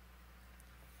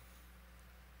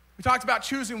 We talked about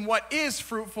choosing what is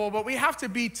fruitful, but we have to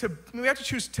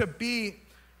choose to be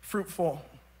fruitful.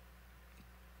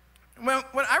 When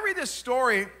I read this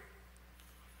story,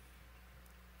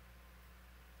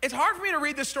 it's hard for me to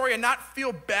read this story and not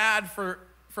feel bad for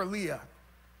Leah.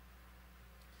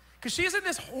 Because she's in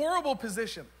this horrible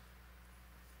position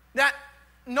that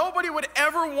nobody would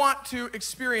ever want to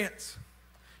experience.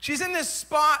 She's in this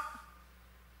spot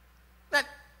that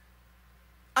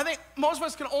I think most of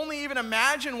us can only even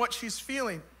imagine what she's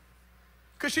feeling.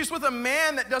 Because she's with a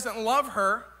man that doesn't love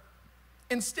her.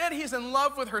 Instead, he's in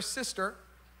love with her sister.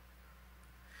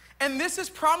 And this has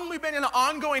probably been an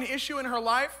ongoing issue in her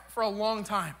life for a long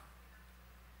time.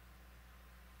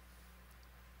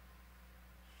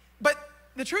 But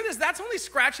the truth is, that's only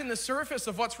scratching the surface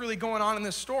of what's really going on in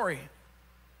this story.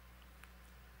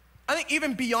 I think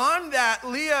even beyond that,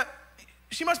 Leah,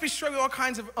 she must be struggling with all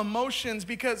kinds of emotions,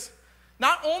 because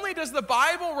not only does the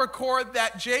Bible record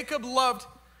that Jacob loved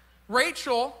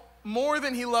Rachel more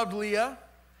than he loved Leah,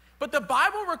 but the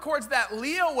Bible records that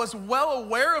Leah was well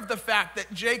aware of the fact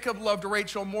that Jacob loved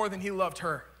Rachel more than he loved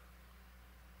her.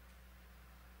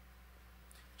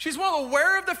 She's well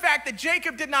aware of the fact that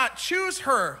Jacob did not choose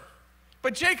her,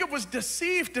 but Jacob was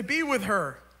deceived to be with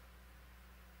her.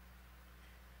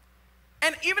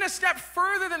 And even a step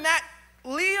further than that,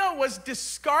 Leah was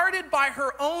discarded by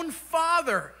her own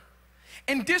father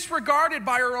and disregarded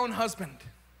by her own husband.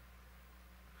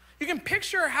 You can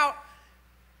picture how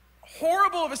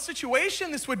horrible of a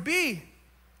situation this would be.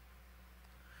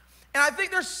 And I think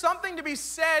there's something to be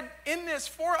said in this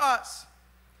for us,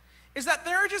 is that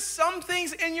there are just some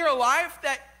things in your life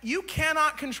that you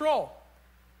cannot control.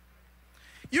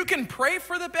 You can pray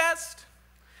for the best,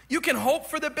 you can hope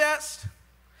for the best,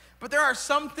 but there are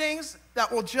some things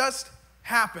that will just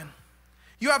happen.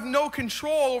 You have no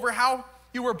control over how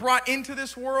you were brought into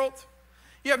this world.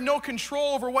 You have no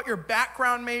control over what your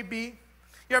background may be.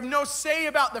 You You have no say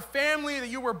about the family that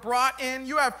you were brought in.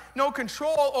 You have no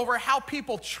control over how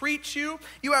people treat you.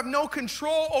 You have no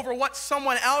control over what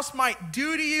someone else might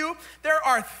do to you. There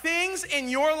are things in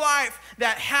your life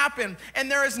that happen,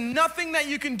 and there is nothing that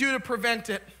you can do to prevent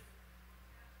it.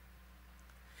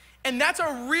 And that's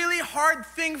a really hard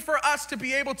thing for us to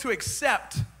be able to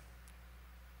accept.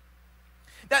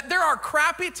 That there are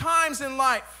crappy times in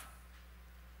life,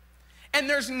 and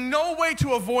there's no way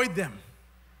to avoid them.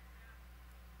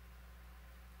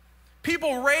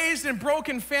 People raised in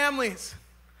broken families,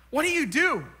 what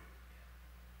do?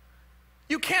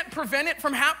 You can't prevent it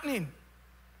from happening.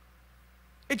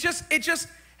 It just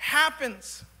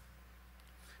happens.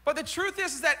 But the truth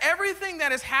is that everything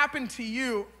that has happened to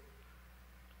you,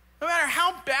 no matter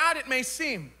how bad it may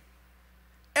seem,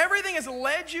 everything has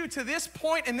led you to this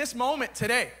point in this moment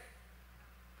today.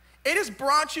 It has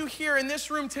brought you here in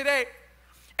this room today.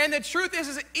 And the truth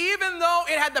is even though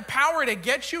it had the power to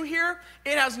get you here,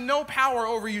 it has no power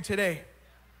over you today.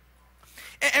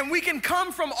 And we can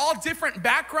come from all different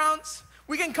backgrounds.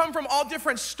 We can come from all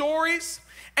different stories.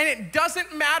 And it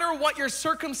doesn't matter what your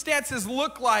circumstances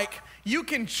look like. You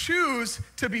can choose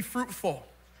to be fruitful.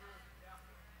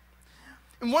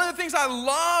 And one of the things I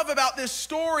love about this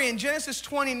story in Genesis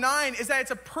 29 is that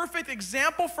it's a perfect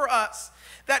example for us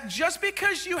that just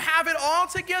because you have it all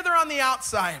together on the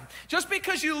outside, just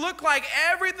because you look like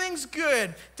everything's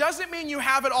good, doesn't mean you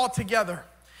have it all together.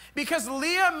 Because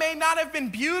Leah may not have been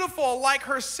beautiful like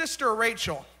her sister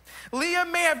Rachel. Leah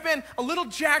may have been a little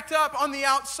jacked up on the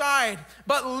outside,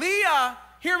 but Leah,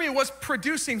 hear me, was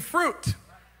producing fruit.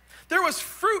 There was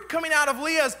fruit coming out of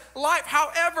Leah's life.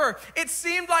 However, it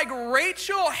seemed like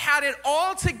Rachel had it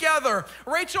all together.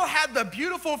 Rachel had the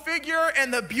beautiful figure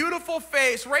and the beautiful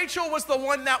face. Rachel was the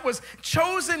one that was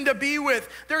chosen to be with.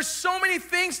 There's so many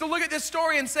things to look at this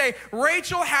story and say,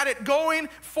 Rachel had it going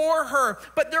for her,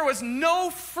 but there was no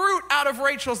fruit out of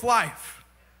Rachel's life.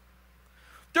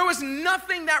 There was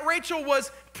nothing that Rachel was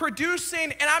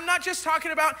producing, and I'm not just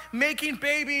talking about making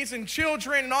babies and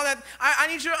children and all that. I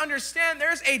need you to understand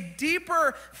there's a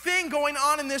deeper thing going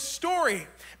on in this story.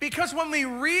 Because when we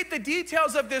read the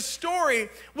details of this story,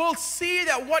 we'll see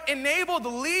that what enabled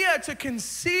Leah to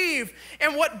conceive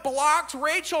and what blocked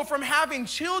Rachel from having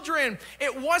children,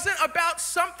 it wasn't about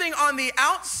something on the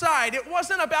outside. It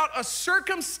wasn't about a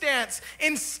circumstance.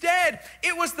 Instead,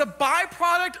 it was the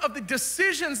byproduct of the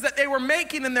decisions that they were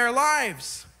making in their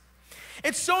lives.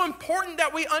 It's so important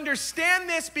that we understand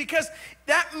this because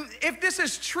if this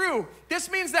is true,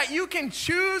 this means that you can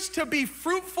choose to be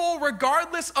fruitful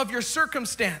regardless of your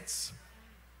circumstance.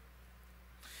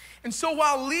 And so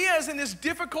while Leah is in this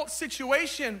difficult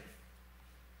situation,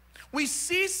 we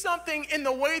see something in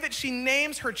the way that she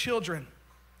names her children.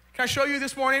 Can I show you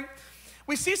this morning?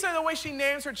 We see something in the way she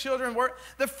names her children. Where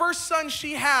the first son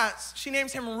she has, she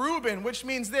names him Reuben, which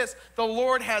means this: the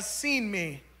Lord has seen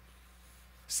me.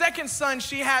 Second son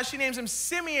she has, she names him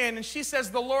Simeon, and she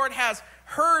says, the Lord has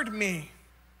heard me.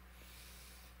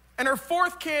 And her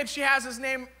fourth kid she has, his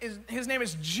name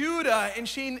is Judah,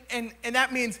 and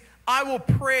that means I will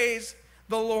praise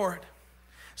the Lord.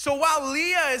 So while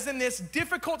Leah is in this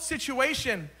difficult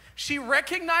situation, she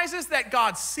recognizes that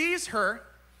God sees her,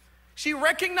 she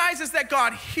recognizes that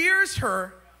God hears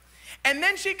her, and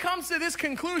then she comes to this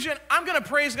conclusion: I'm gonna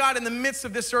praise God in the midst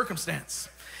of this circumstance.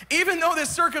 Even though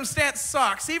this circumstance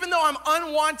sucks, even though I'm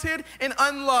unwanted and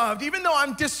unloved, even though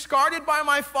I'm discarded by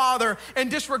my father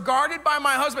and disregarded by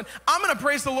my husband, I'm gonna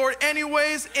praise the Lord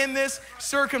anyways in this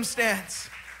circumstance.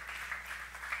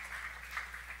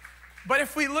 But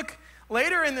if we look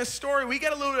later in this story, we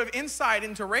get a little bit of insight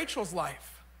into Rachel's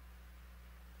life.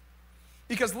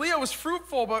 Because Leah was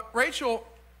fruitful, but Rachel,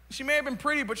 she may have been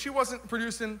pretty, but she wasn't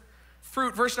producing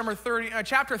fruit.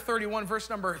 Chapter 31, verse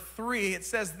number 3, it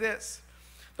says this: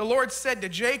 the Lord said to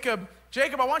Jacob,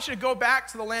 Jacob, I want you to go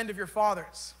back to the land of your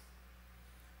fathers.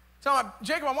 Tell him,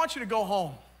 Jacob, I want you to go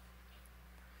home.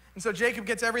 And so Jacob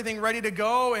gets everything ready to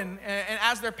go, and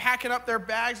as they're packing up their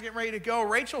bags, getting ready to go,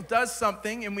 Rachel does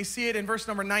something, and we see it in verse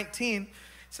number 19. It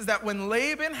says that when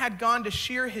Laban had gone to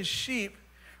shear his sheep,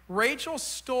 Rachel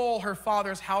stole her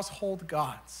father's household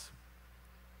gods.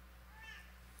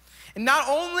 And not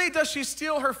only does she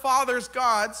steal her father's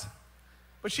gods,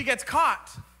 but she gets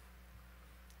caught.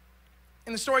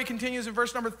 And the story continues in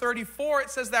verse number 34. It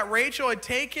says that Rachel had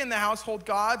taken the household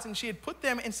gods and she had put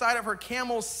them inside of her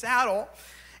camel's saddle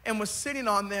and was sitting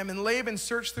on them. And Laban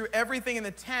searched through everything in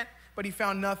the tent, but he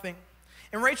found nothing.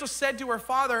 And Rachel said to her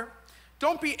father,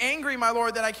 don't be angry, my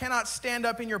lord, that I cannot stand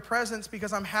up in your presence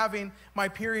because I'm having my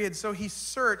period. So he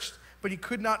searched, but he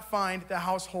could not find the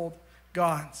household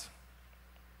gods.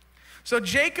 So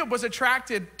Jacob was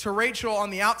attracted to Rachel on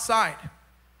the outside.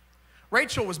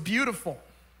 Rachel was beautiful.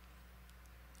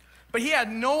 But he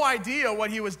had no idea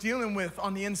what he was dealing with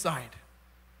on the inside.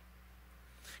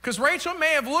 Because Rachel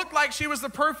may have looked like she was the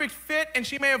perfect fit and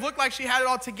she may have looked like she had it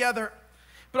all together.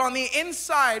 But on the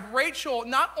inside, Rachel,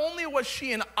 not only was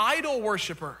she an idol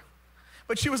worshiper,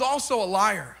 but she was also a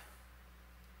liar.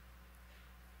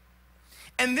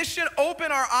 And this should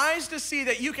open our eyes to see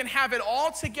that you can have it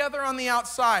all together on the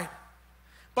outside,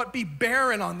 but be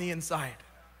barren on the inside.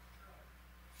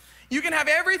 You can have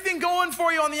everything going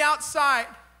for you on the outside,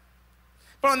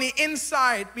 but on the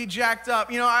inside, be jacked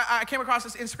up. You know, I came across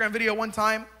this Instagram video one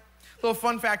time. Little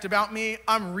fun fact about me,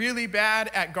 I'm really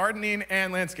bad at gardening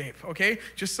and landscape, okay?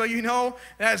 Just so you know,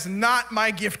 that is not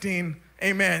my gifting,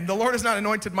 amen. The Lord has not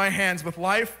anointed my hands with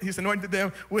life. He's anointed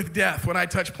them with death when I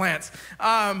touch plants.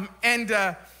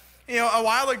 You know, a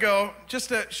while ago, just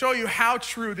to show you how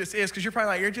true this is, because you're probably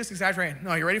like, you're just exaggerating.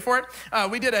 No, you ready for it?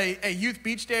 We did a youth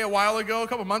beach day a while ago, a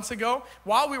couple months ago.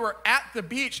 While we were at the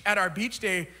beach at our beach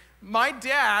day, my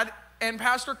dad and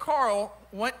Pastor Carl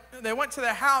went to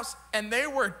the house and they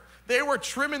were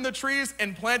trimming the trees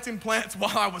and planting plants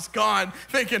while I was gone,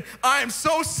 thinking, I am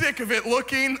so sick of it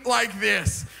looking like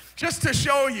this. Just to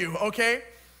show you, okay?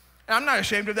 And I'm not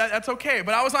ashamed of that, that's okay.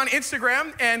 But I was on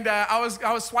Instagram and I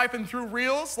was swiping through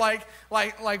reels like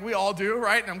we all do,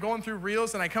 right? And I'm going through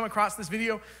reels and I come across this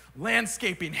video,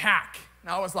 landscaping hack. And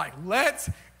I was like, let's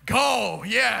go,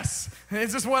 yes.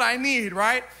 This is what I need,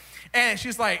 right? And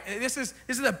she's like, this is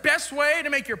the best way to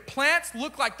make your plants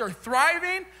look like they're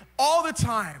thriving all the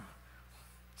time.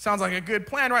 Sounds like a good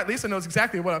plan, right? Lisa knows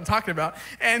exactly what I'm talking about.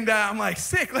 And I'm like,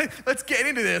 sick, let's get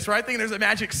into this, right? Thinking there's a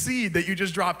magic seed that you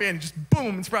just drop in, just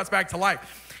boom, and sprouts back to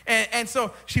life. And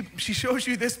so she shows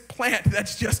you this plant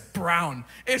that's just brown.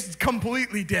 It's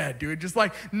completely dead, dude. Just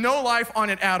like no life on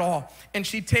it at all. And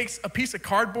she takes a piece of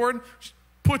cardboard,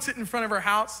 puts it in front of her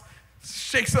house,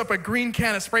 shakes up a green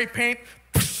can of spray paint,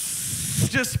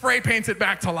 just spray paints it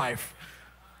back to life.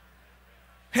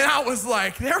 And I was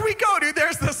like, there we go, dude,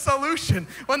 there's the solution.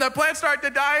 When the plants start to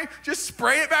die, just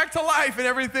spray it back to life and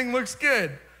everything looks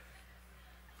good.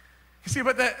 You see,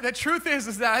 but the truth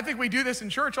is that I think we do this in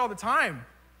church all the time.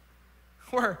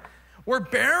 We're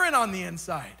barren on the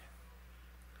inside.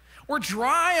 We're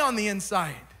dry on the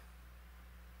inside.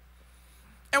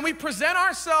 And we present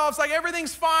ourselves like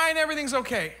everything's fine, everything's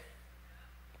okay.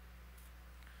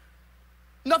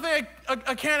 Nothing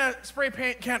a can of spray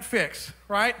paint can't fix,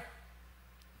 right?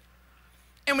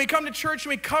 And we come to church and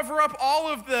we cover up all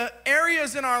of the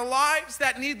areas in our lives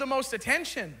that need the most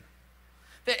attention.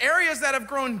 The areas that have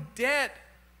grown dead,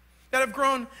 that have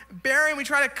grown barren, we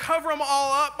try to cover them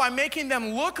all up by making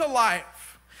them look alive.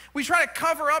 We try to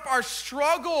cover up our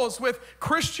struggles with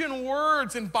Christian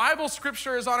words and Bible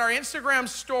scriptures on our Instagram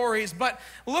stories. But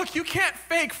look, you can't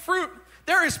fake fruit.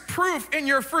 There is proof in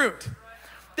your fruit.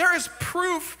 There is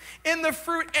proof in the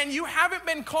fruit, and you haven't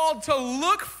been called to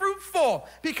look fruitful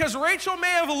because Rachel may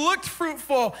have looked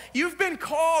fruitful. You've been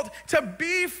called to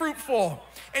be fruitful.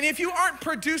 And if you aren't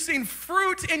producing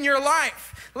fruit in your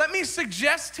life, let me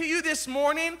suggest to you this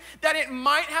morning that it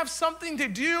might have something to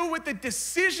do with the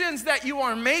decisions that you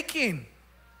are making.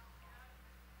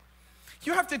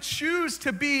 You have to choose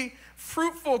to be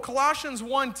fruitful. Colossians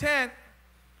 1:10,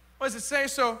 what does it say?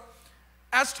 So,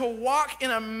 as to walk in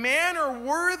a manner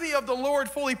worthy of the Lord,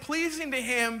 fully pleasing to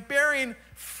him, bearing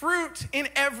fruit in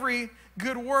every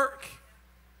good work.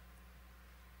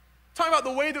 Talking about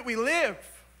the way that we live.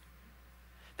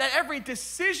 That every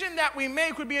decision that we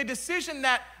make would be a decision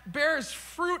that bears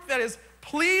fruit that is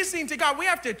pleasing to God. We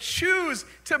have to choose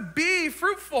to be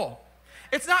fruitful.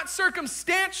 It's not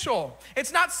circumstantial.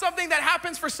 It's not something that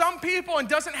happens for some people and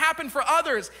doesn't happen for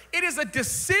others. It is a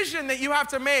decision that you have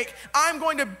to make. I'm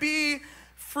going to be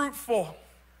fruitful.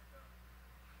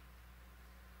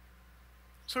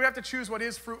 So we have to choose what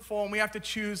is fruitful, and we have to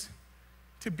choose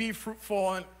to be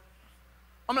fruitful. And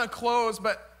I'm going to close,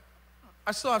 but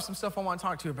I still have some stuff I want to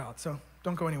talk to you about, so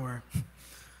don't go anywhere.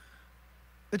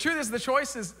 The truth is, the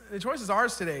choice is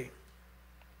ours today.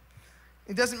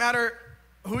 It doesn't matter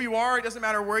who you are. It doesn't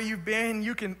matter where you've been.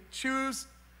 You can choose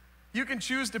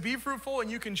to be fruitful,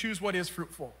 and you can choose what is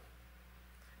fruitful.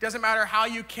 It doesn't matter how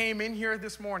you came in here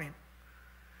this morning.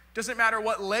 Doesn't matter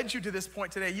what led you to this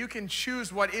point today. You can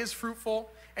choose what is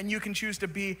fruitful, and you can choose to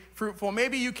be fruitful.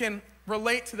 Maybe you can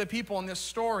relate to the people in this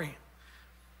story.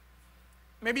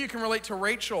 Maybe you can relate to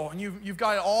Rachel, and you've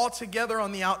got it all together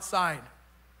on the outside,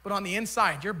 but on the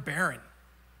inside, you're barren.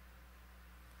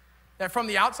 That from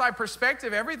the outside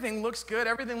perspective, everything looks good,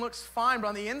 everything looks fine, but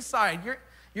on the inside,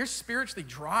 you're spiritually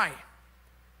dry.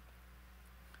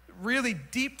 really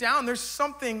deep down, there's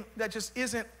something that just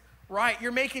isn't right.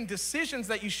 You're making decisions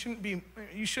that you shouldn't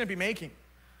be making.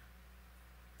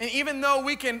 And even though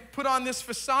we can put on this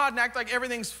facade and act like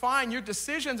everything's fine, your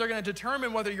decisions are going to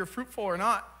determine whether you're fruitful or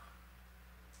not.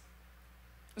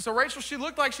 And so Rachel, she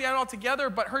looked like she had it all together,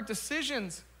 but her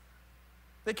decisions,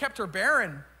 they kept her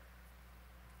barren.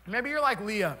 Maybe you're like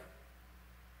Leah.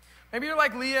 Maybe you're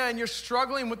like Leah and you're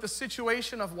struggling with the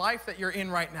situation of life that you're in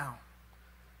right now.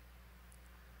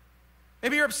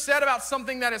 Maybe you're upset about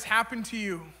something that has happened to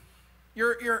you.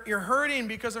 You're hurting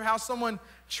because of how someone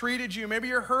treated you. Maybe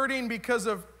you're hurting because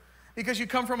you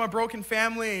come from a broken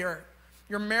family, or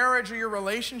your marriage or your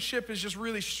relationship is just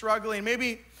really struggling.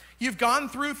 Maybe you've gone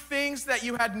through things that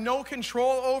you had no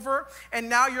control over, and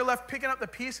now you're left picking up the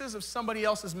pieces of somebody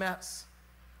else's mess.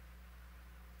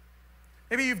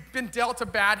 Maybe you've been dealt a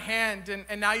bad hand,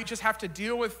 and now you just have to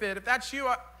deal with it. If that's you,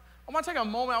 I want to take a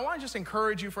moment. I want to just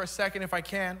encourage you for a second if I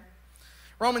can.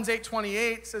 Romans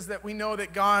 8:28 says that we know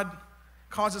that God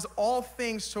causes all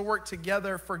things to work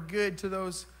together for good to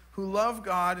those who love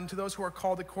God and to those who are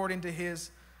called according to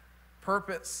his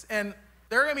purpose. And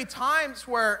there are going to be times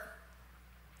where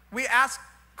we ask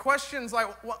questions like,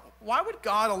 why would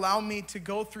God allow me to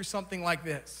go through something like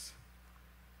this?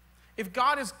 If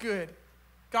God is good,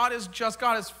 God is just,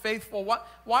 God is faithful,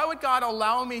 why would God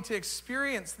allow me to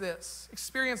experience this,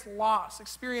 experience loss,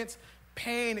 experience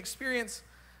pain, experience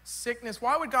sickness?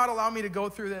 Why would God allow me to go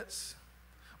through this?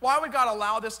 Why would God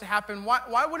allow this to happen?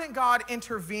 Why wouldn't God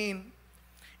intervene?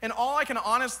 And all I can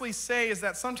honestly say is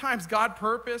that sometimes God's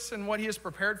purpose and what he has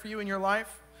prepared for you in your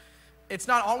life, it's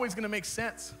not always going to make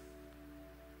sense.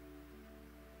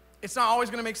 It's not always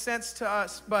going to make sense to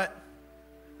us, but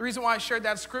the reason why I shared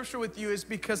that scripture with you is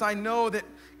because I know that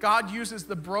God uses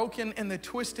the broken and the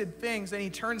twisted things and he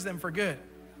turns them for good.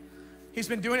 He's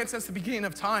been doing it since the beginning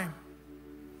of time.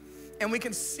 And we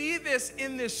can see this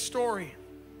in this story.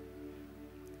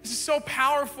 This is so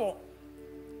powerful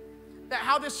that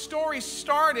how this story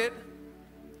started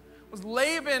was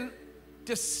Laban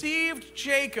deceived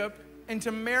Jacob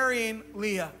into marrying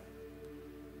Leah,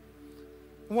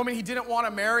 a woman he didn't want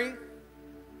to marry, a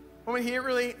woman he didn't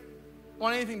really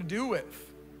want anything to do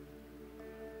with.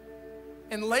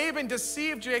 And Laban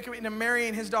deceived Jacob into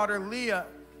marrying his daughter Leah.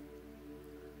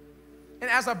 And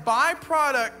as a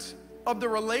byproduct of the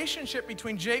relationship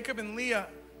between Jacob and Leah,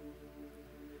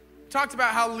 talked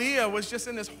about how Leah was just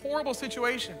in this horrible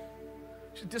situation.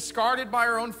 She's discarded by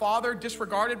her own father,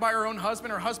 disregarded by her own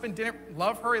husband. Her husband didn't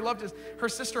love her. He loved her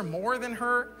sister more than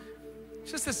her.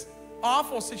 It's just this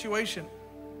awful situation.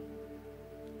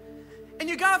 And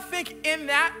you gotta think in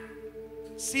that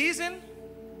season,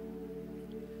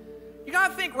 you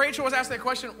gotta think Rachel was asked that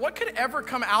question, what could ever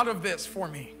come out of this for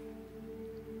me?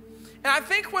 And I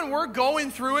think when we're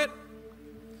going through it,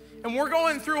 and we're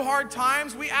going through hard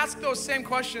times, we ask those same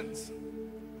questions.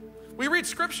 We read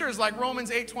scriptures like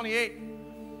Romans 8:28.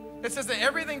 It says that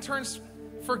everything turns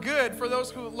for good for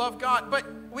those who love God. But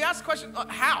we ask the question,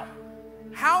 how?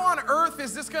 How on earth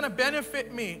is this going to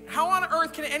benefit me? How on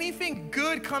earth can anything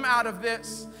good come out of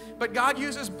this? But God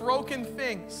uses broken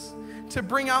things to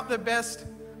bring out the best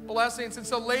blessings. And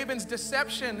so Laban's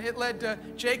deception, it led to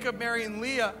Jacob marrying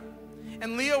Leah.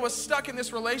 And Leah was stuck in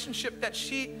this relationship that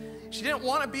she didn't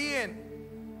want to be in.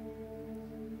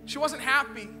 She wasn't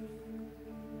happy.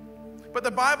 But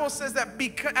the Bible says that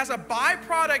because, as a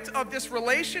byproduct of this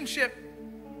relationship,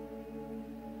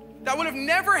 that would have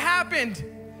never happened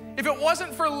if it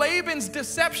wasn't for Laban's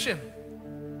deception,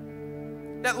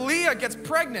 that Leah gets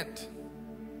pregnant.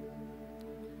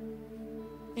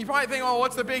 You probably think, oh,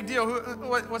 what's the big deal?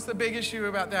 What's the big issue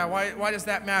about that? Why does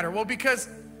that matter? Well, because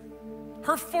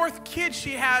her fourth kid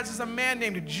she has is a man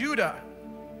named Judah.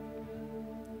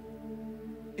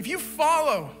 If you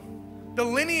follow the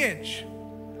lineage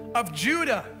of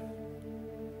Judah,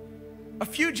 a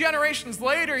few generations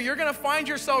later, you're going to find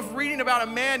yourself reading about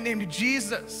a man named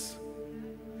Jesus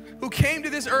who came to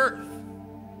this earth.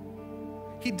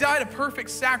 He died a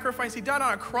perfect sacrifice. He died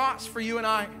on a cross for you and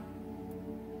I.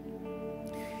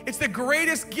 It's the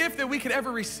greatest gift that we could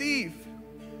ever receive,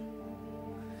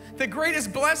 the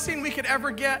greatest blessing we could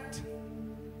ever get.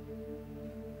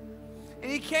 And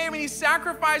he came and he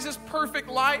sacrificed his perfect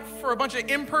life for a bunch of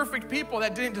imperfect people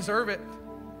that didn't deserve it.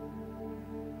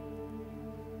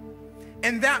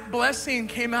 And that blessing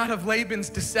came out of Laban's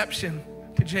deception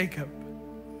to Jacob.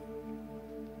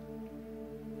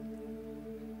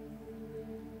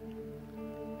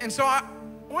 And so I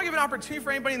want to give an opportunity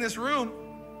for anybody in this room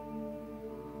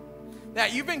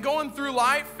that you've been going through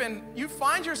life and you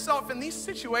find yourself in these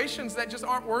situations that just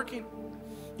aren't working.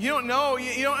 You don't know,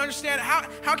 you don't understand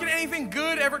how can anything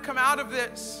good ever come out of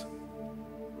this?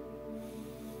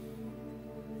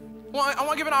 I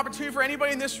want to give an opportunity for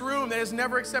anybody in this room that has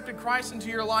never accepted Christ into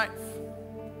your life.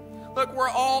 Look, we're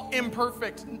all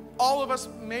imperfect. All of us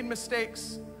made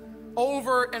mistakes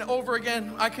over and over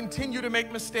again. I continue to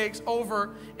make mistakes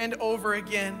over and over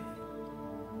again.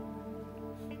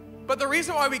 But the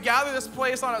reason why we gather this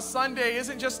place on a Sunday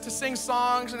isn't just to sing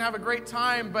songs and have a great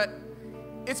time, but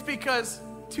it's because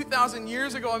 2,000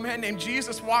 years ago, a man named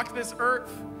Jesus walked this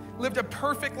earth, lived a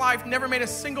perfect life, never made a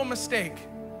single mistake.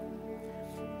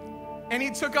 And he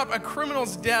took up a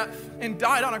criminal's death and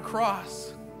died on a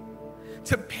cross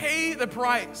to pay the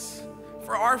price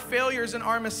for our failures and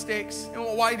our mistakes.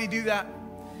 And why did he do that?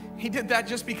 He did that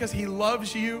just because he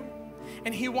loves you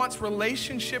and he wants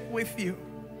relationship with you.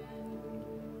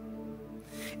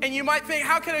 And you might think,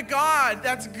 how can a God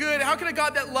that's good, how can a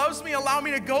God that loves me allow me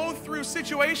to go through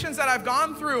situations that I've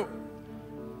gone through?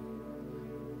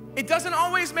 It doesn't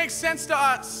always make sense to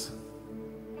us.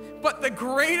 But the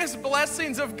greatest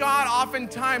blessings of God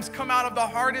oftentimes come out of the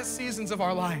hardest seasons of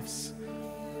our lives.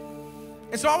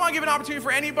 And so I want to give an opportunity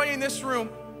for anybody in this room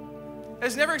that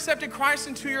has never accepted Christ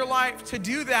into your life to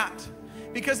do that,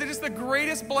 because it is the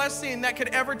greatest blessing that could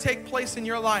ever take place in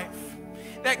your life.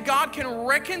 That God can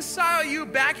reconcile you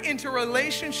back into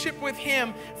relationship with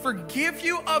Him, forgive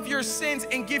you of your sins,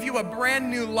 and give you a brand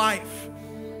new life.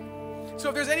 So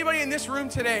if there's anybody in this room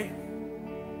today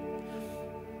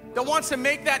that wants to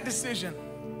make that decision,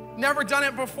 never done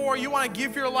it before, you want to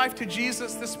give your life to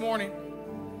Jesus this morning,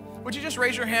 would you just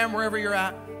raise your hand wherever you're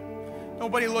at?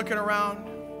 Nobody looking around.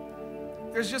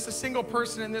 There's just a single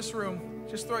person in this room.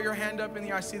 Just throw your hand up in the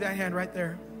air. I see that hand right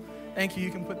there. Thank you.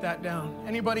 You can put that down.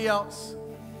 Anybody else?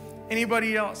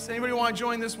 Anybody else? Anybody want to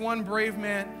join this one brave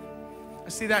man? I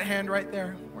see that hand right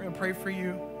there. We're going to pray for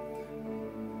you.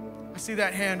 I see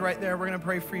that hand right there. We're going to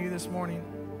pray for you this morning.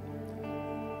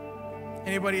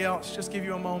 Anybody else? Just give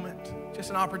you a moment.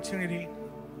 Just an opportunity.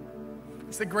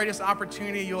 It's the greatest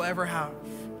opportunity you'll ever have.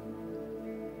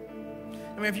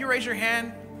 I mean, if you raise your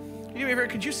hand,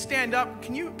 could you stand up?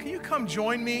 Can you come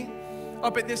join me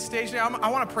up at this stage now? I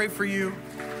want to pray for you.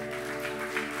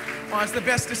 Well, it's the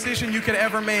best decision you could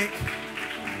ever make.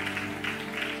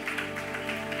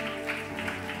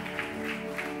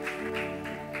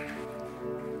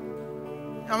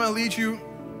 I'm going to lead you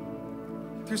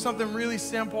through something really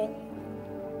simple.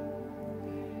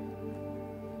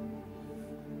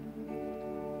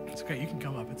 It's okay, you can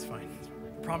come up, it's fine.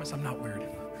 I promise I'm not weird.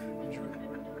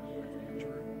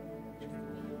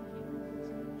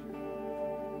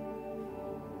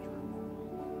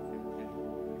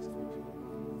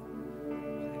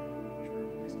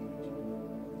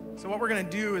 So what we're gonna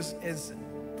do is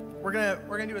we're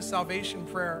gonna do a salvation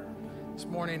prayer this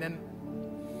morning. And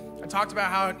I talked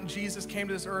about how Jesus came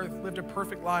to this earth, lived a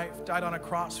perfect life, died on a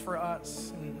cross for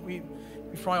us. And we've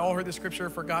probably all heard the scripture,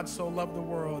 for God so loved the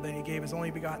world that He gave His only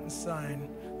begotten Son,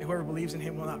 that whoever believes in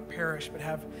Him will not perish but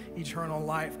have eternal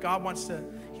life. God wants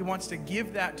to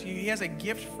give that to you. He has a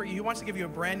gift for you. He wants to give you a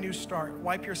brand new start,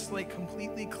 wipe your slate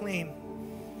completely clean.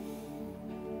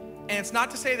 And it's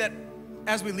not to say that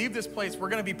as we leave this place, we're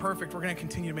gonna be perfect, we're gonna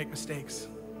continue to make mistakes.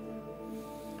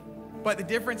 But the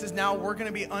difference is now we're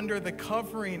gonna be under the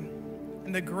covering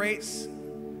and the grace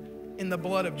in the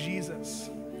blood of Jesus.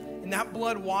 And that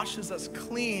blood washes us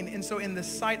clean. And so in the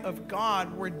sight of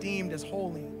God, we're deemed as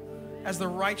holy, as the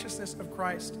righteousness of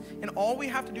Christ. And all we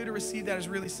have to do to receive that is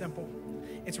really simple.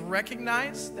 It's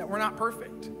recognize that we're not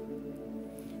perfect,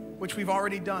 which we've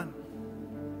already done.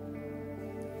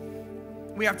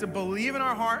 We have to believe in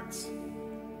our hearts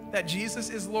that Jesus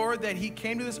is Lord, that He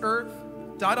came to this earth,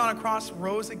 died on a cross,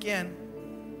 rose again.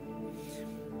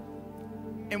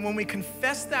 And when we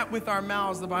confess that with our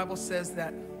mouths, the Bible says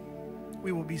that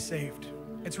we will be saved.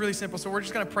 It's really simple. So we're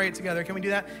just gonna pray it together. Can we do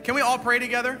that? Can we all pray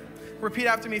together? Repeat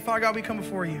after me. Father God, we come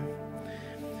before you.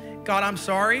 God, I'm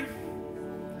sorry.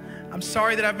 I'm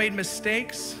sorry that I've made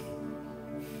mistakes.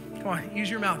 Come on, use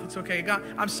your mouth. It's okay. God,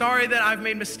 I'm sorry that I've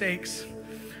made mistakes.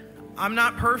 I'm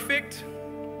not perfect.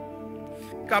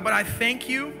 God, but I thank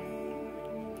you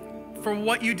for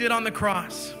what you did on the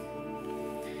cross.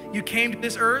 You came to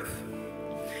this earth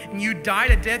and you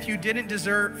died a death you didn't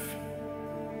deserve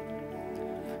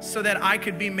so that I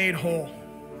could be made whole.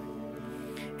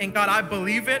 And God, I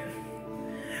believe it.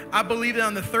 I believe that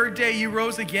on the third day you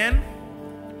rose again.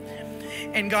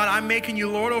 And God, I'm making you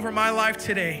Lord over my life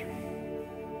today.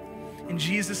 In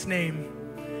Jesus' name,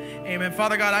 Amen.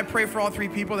 Father God, I pray for all three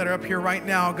people that are up here right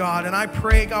now, God. And I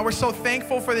pray, God, we're so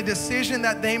thankful for the decision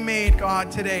that they made,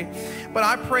 God, today. But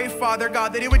I pray, Father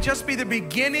God, that it would just be the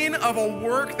beginning of a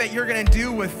work that you're going to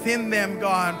do within them,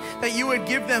 God. That you would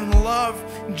give them love,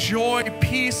 joy,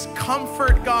 peace,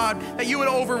 comfort, God. That you would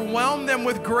overwhelm them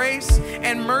with grace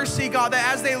and mercy, God.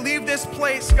 That as they leave this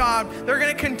place, God, they're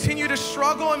going to continue to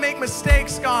struggle and make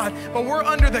mistakes, God. But we're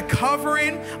under the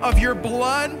covering of your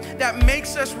blood that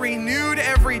makes us renewed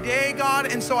every day,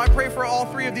 God. And so I pray for all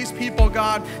three of these people,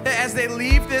 God, that as they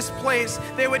leave this place,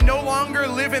 they would no longer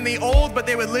live in the old, but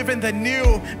they would live in the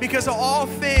new, because all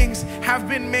things have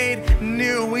been made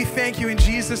new. We thank you in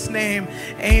Jesus' name.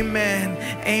 Amen.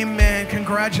 Amen.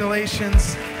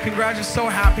 Congratulations. Congratulations. So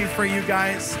happy for you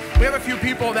guys. We have a few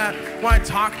people that want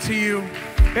to talk to you.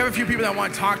 We have a few people that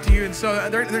want to talk to you, and so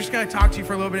they're just going to talk to you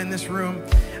for a little bit in this room.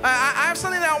 I have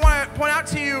something that I want to point out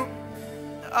to you,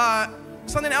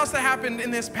 something else that happened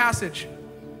in this passage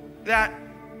that,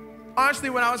 honestly,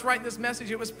 when I was writing this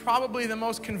message, it was probably the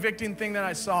most convicting thing that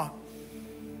I saw.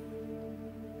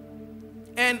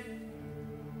 And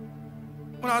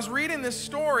when I was reading this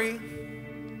story,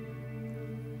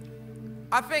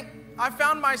 I think I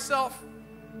found myself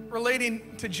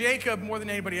relating to Jacob more than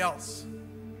anybody else.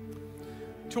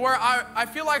 To where I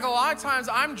feel like a lot of times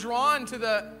I'm drawn to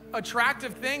the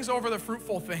attractive things over the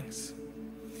fruitful things.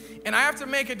 And I have to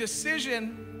make a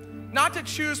decision not to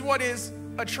choose what is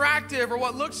attractive or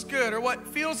what looks good or what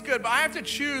feels good, but I have to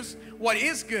choose what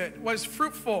is good, what is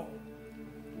fruitful.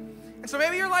 And so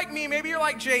maybe you're like me, maybe you're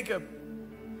like Jacob,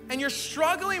 and you're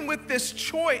struggling with this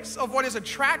choice of what is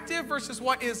attractive versus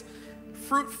what is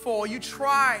fruitful. You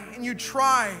try and you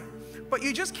try, but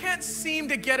you just can't seem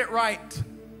to get it right.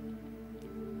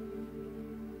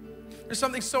 There's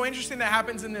something so interesting that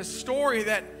happens in this story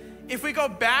that if we go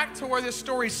back to where this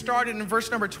story started in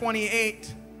verse number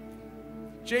 28,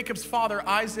 Jacob's father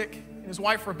Isaac and his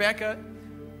wife Rebekah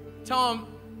tell him,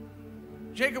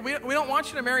 Jacob, we don't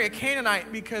want you to marry a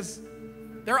Canaanite because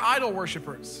they're idol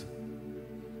worshipers.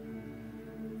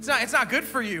 It's not good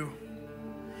for you.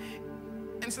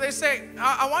 And so they say,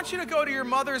 I want you to go to your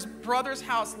mother's brother's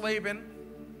house, Laban.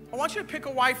 I want you to pick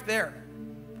a wife there.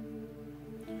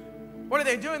 What are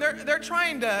they doing? They're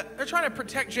trying to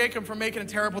protect Jacob from making a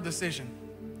terrible decision.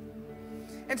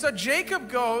 And so Jacob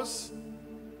goes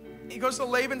to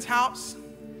Laban's house,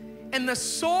 and the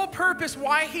sole purpose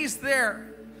why he's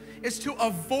there is to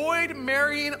avoid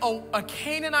marrying a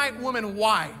Canaanite woman.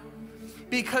 Why?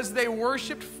 Because they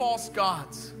worshiped false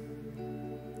gods.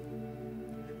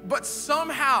 But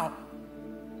somehow,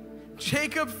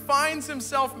 Jacob finds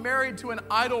himself married to an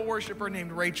idol worshiper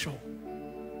named Rachel.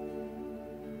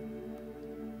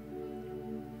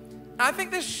 I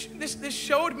think this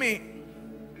showed me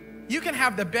you can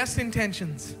have the best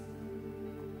intentions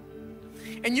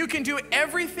and you can do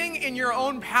everything in your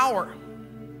own power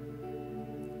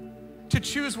to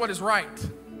choose what is right,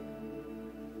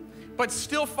 but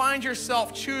still find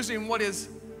yourself choosing what is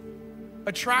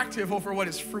attractive over what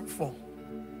is fruitful.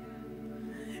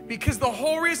 Because the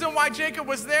whole reason why Jacob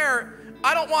was there,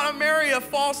 I don't want to marry a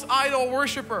false idol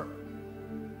worshiper.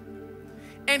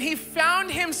 And he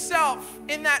found himself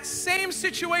in that same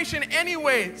situation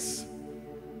anyways,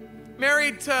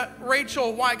 married to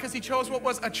Rachel. Why? Because he chose what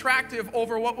was attractive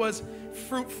over what was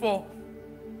fruitful.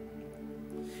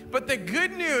 But the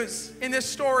good news in this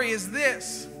story is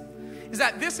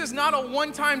that this is not a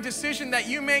one-time decision that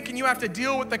you make and you have to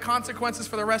deal with the consequences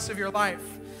for the rest of your life.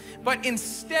 But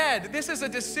instead, this is a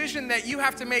decision that you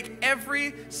have to make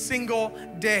every single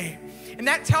day. And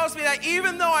that tells me that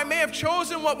even though I may have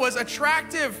chosen what was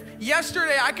attractive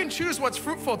yesterday, I can choose what's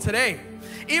fruitful today.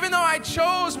 Even though I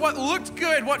chose what looked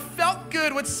good, what felt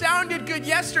good, what sounded good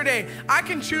yesterday, I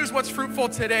can choose what's fruitful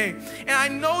today. And I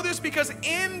know this because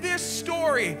in this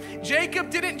story, Jacob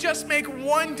didn't just make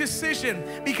one decision,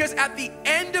 because at the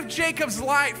end of Jacob's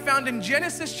life, found in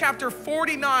Genesis chapter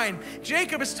 49,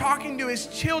 Jacob is talking to his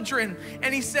children,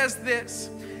 and he says this.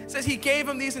 It says he gave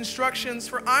him these instructions: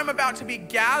 for I'm about to be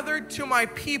gathered to my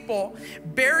people.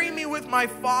 Bury me with my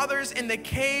fathers in the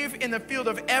cave in the field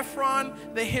of Ephron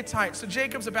the Hittite. So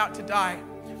Jacob's about to die.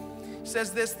 It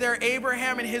says this: there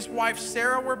Abraham and his wife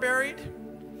Sarah were buried.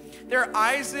 There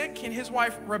Isaac and his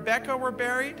wife Rebekah were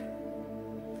buried.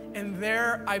 And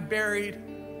there I buried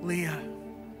Leah.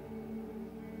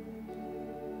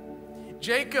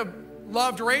 Jacob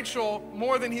loved Rachel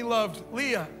more than he loved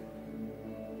Leah.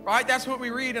 Right? That's what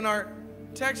we read in our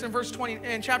text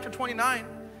in chapter 29.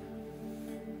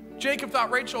 Jacob thought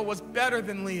Rachel was better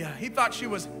than Leah. He thought she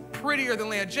was prettier than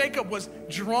Leah. Jacob was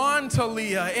drawn to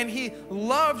Leah, and he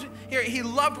loved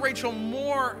Rachel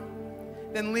more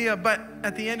than Leah. But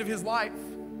at the end of his life,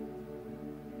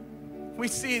 we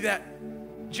see that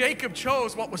Jacob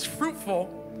chose what was fruitful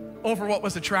over what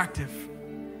was attractive.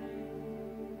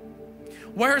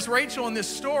 Where's Rachel in this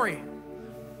story?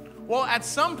 Well, at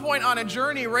some point on a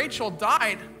journey, Rachel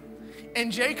died,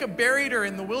 and Jacob buried her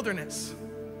in the wilderness.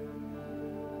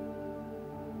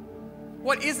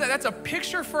 What is that? That's a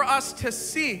picture for us to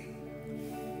see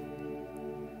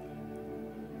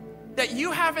that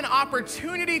you have an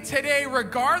opportunity today,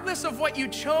 regardless of what you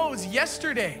chose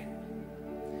yesterday.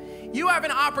 You have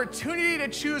an opportunity to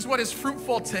choose what is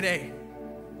fruitful today.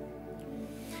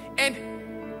 And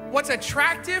what's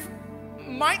attractive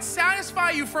might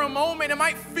satisfy you for a moment. It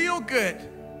might feel good.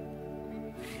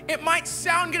 It might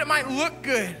sound good. It might look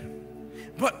good.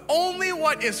 But only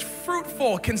what is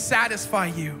fruitful can satisfy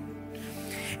you.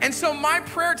 And so my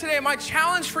prayer today, my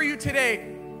challenge for you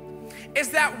today is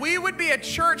that we would be a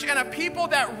church and a people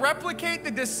that replicate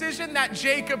the decision that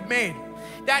Jacob made.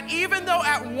 That even though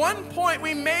at one point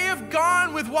we may have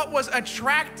gone with what was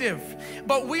attractive,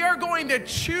 but we are going to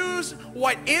choose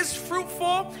what is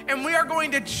fruitful, and we are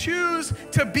going to choose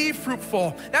to be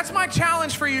fruitful. That's my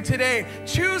challenge for you today.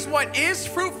 Choose what is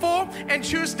fruitful and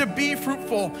choose to be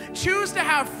fruitful. Choose to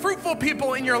have fruitful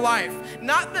people in your life.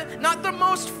 Not the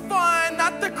most fun,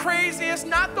 not the craziest,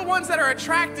 not the ones that are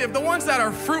attractive, the ones that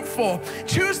are fruitful.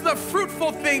 Choose the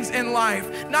fruitful things in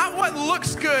life. Not what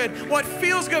looks good, what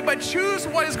feels good, but choose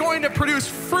what is going to produce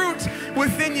fruit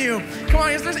within you. Come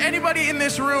on, is there anybody in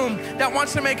this room that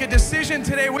wants to make a decision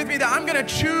today with me that I'm going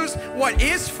to choose what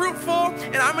is fruitful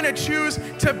and I'm going to choose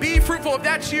to be fruitful? If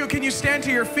that's you, can you stand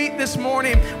to your feet this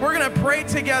morning? We're going to pray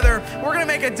together. We're going to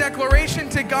make a declaration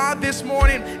to God this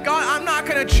morning. God, I'm not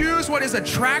going to choose what is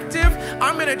attractive.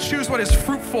 I'm going to choose what is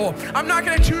fruitful. I'm not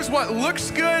going to choose what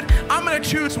looks good. I'm going to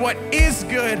choose what is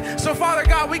good. So Father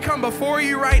God, we come before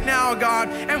you right now, God,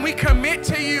 and we commit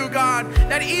to you, God,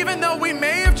 that even though we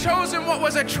may have chosen what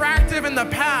was attractive in the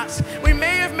past, we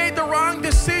may have made the wrong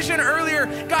decision earlier,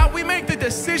 God, we make the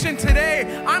decision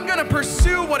today. I'm going to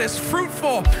pursue what is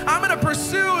fruitful. I'm going to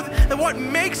pursue what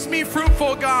makes me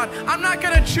fruitful, God. I'm not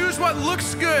going to choose what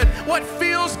looks good, what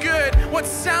feels good, what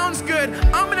sounds good.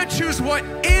 I'm going to choose what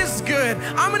is good.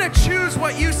 I'm going to choose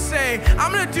what you say.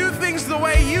 I'm going to do things the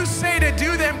way you say to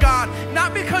do them, God.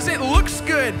 Not because it looks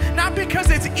good, not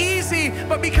because it's easy,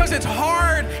 but because it's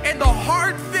hard, and the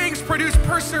hard things produce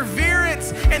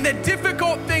perseverance, and the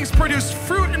difficult things produce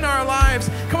fruit in our lives.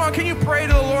 Come on, can you pray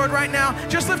to the Lord right now?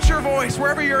 Just lift your voice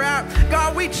wherever you're at.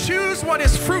 God, we choose what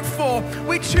is fruitful.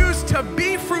 We choose to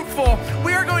be fruitful.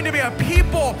 We are going to be a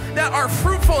people that are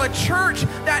fruitful, a church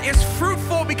that is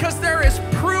fruitful because there is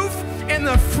proof in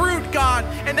the fruit, God,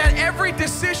 and that every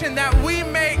decision that we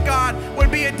make, God, would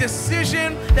be a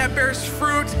decision that bears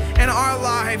fruit in our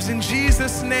lives. In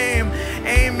Jesus' name,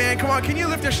 amen. Come on, can you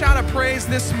lift a shout of praise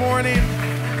this morning?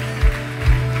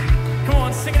 Come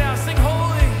on, sing it out. Sing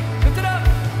holy. Lift it up.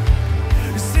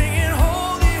 Sing it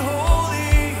holy,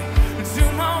 holy,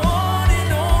 to my one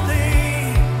and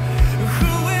only,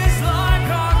 who is like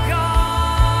our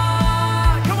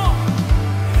God. Come on.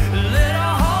 Let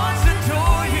our hearts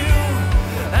adore you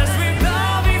as we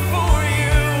bow before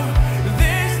you.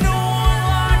 There's no one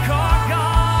like our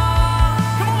God.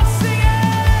 Come on, sing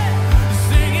it.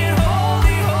 Sing it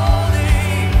holy,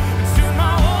 holy, to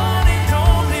my one and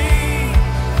only,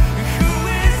 who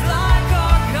is like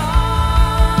our God.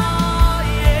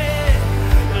 Yeah.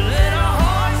 Let our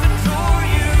hearts adore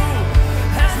you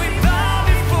as we bow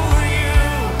before you.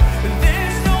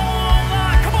 There's no one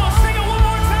like. Come on, sing it one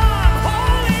more time.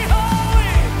 Holy,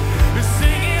 holy.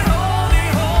 Sing it holy,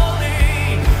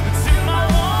 holy, to my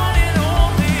one and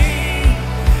only,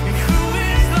 who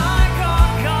is like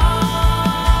our God.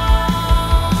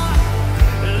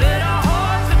 Let our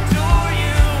hearts adore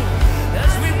you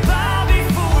as we bow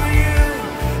before you.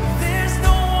 There's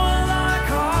no one like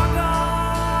our God.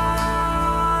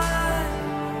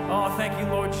 Oh, thank you,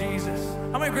 Lord Jesus.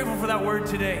 How many grateful for that word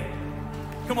today?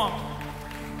 Come on.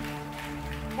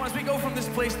 Well, as we go from this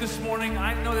place this morning,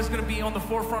 I know there's going to be on the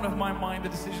forefront of my mind the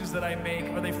decisions that I make.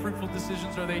 Are they fruitful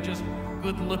decisions? Or are they just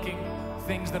good-looking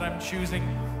things that I'm choosing?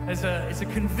 It's a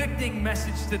convicting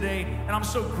message today, and I'm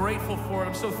so grateful for it.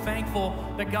 I'm so thankful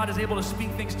that God is able to speak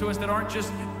things to us that aren't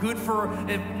just good for,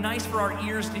 nice for our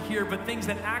ears to hear, but things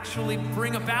that actually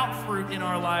bring about fruit in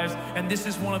our lives, and this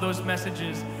is one of those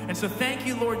messages. And so thank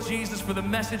you, Lord Jesus, for the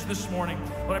message this morning.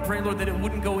 Lord, I pray, Lord, that it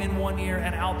wouldn't go in one ear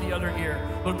and out the other ear,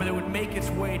 Lord, but it would make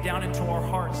its way down into our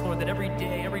hearts, Lord, that every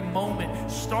day, every moment,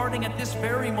 starting at this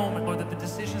very moment, Lord, that the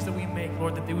decisions that we make,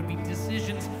 Lord, that they would be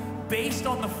decisions based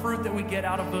on the fruit that we get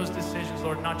out of those decisions,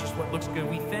 Lord, not just what looks good.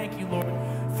 We thank you, Lord,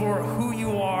 for who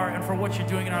you are and for what you're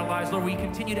doing in our lives. Lord, we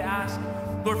continue to ask,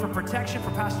 Lord, for protection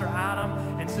for Pastor Adam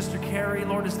and Sister Carrie,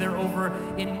 Lord, as they're over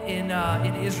in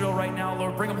Israel right now.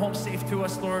 Lord, bring them home safe to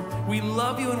us, Lord. We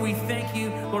love you and we thank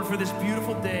you, Lord, for this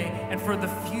beautiful day and for the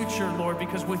future, Lord,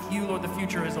 because with you, Lord, the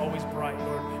future is always bright,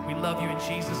 Lord. We love you. In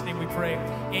Jesus' name we pray.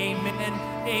 Amen.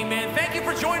 Amen. Thank you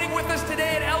for joining with us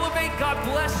today at Elevate. God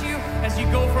bless you as you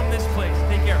go from this place.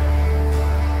 Take care.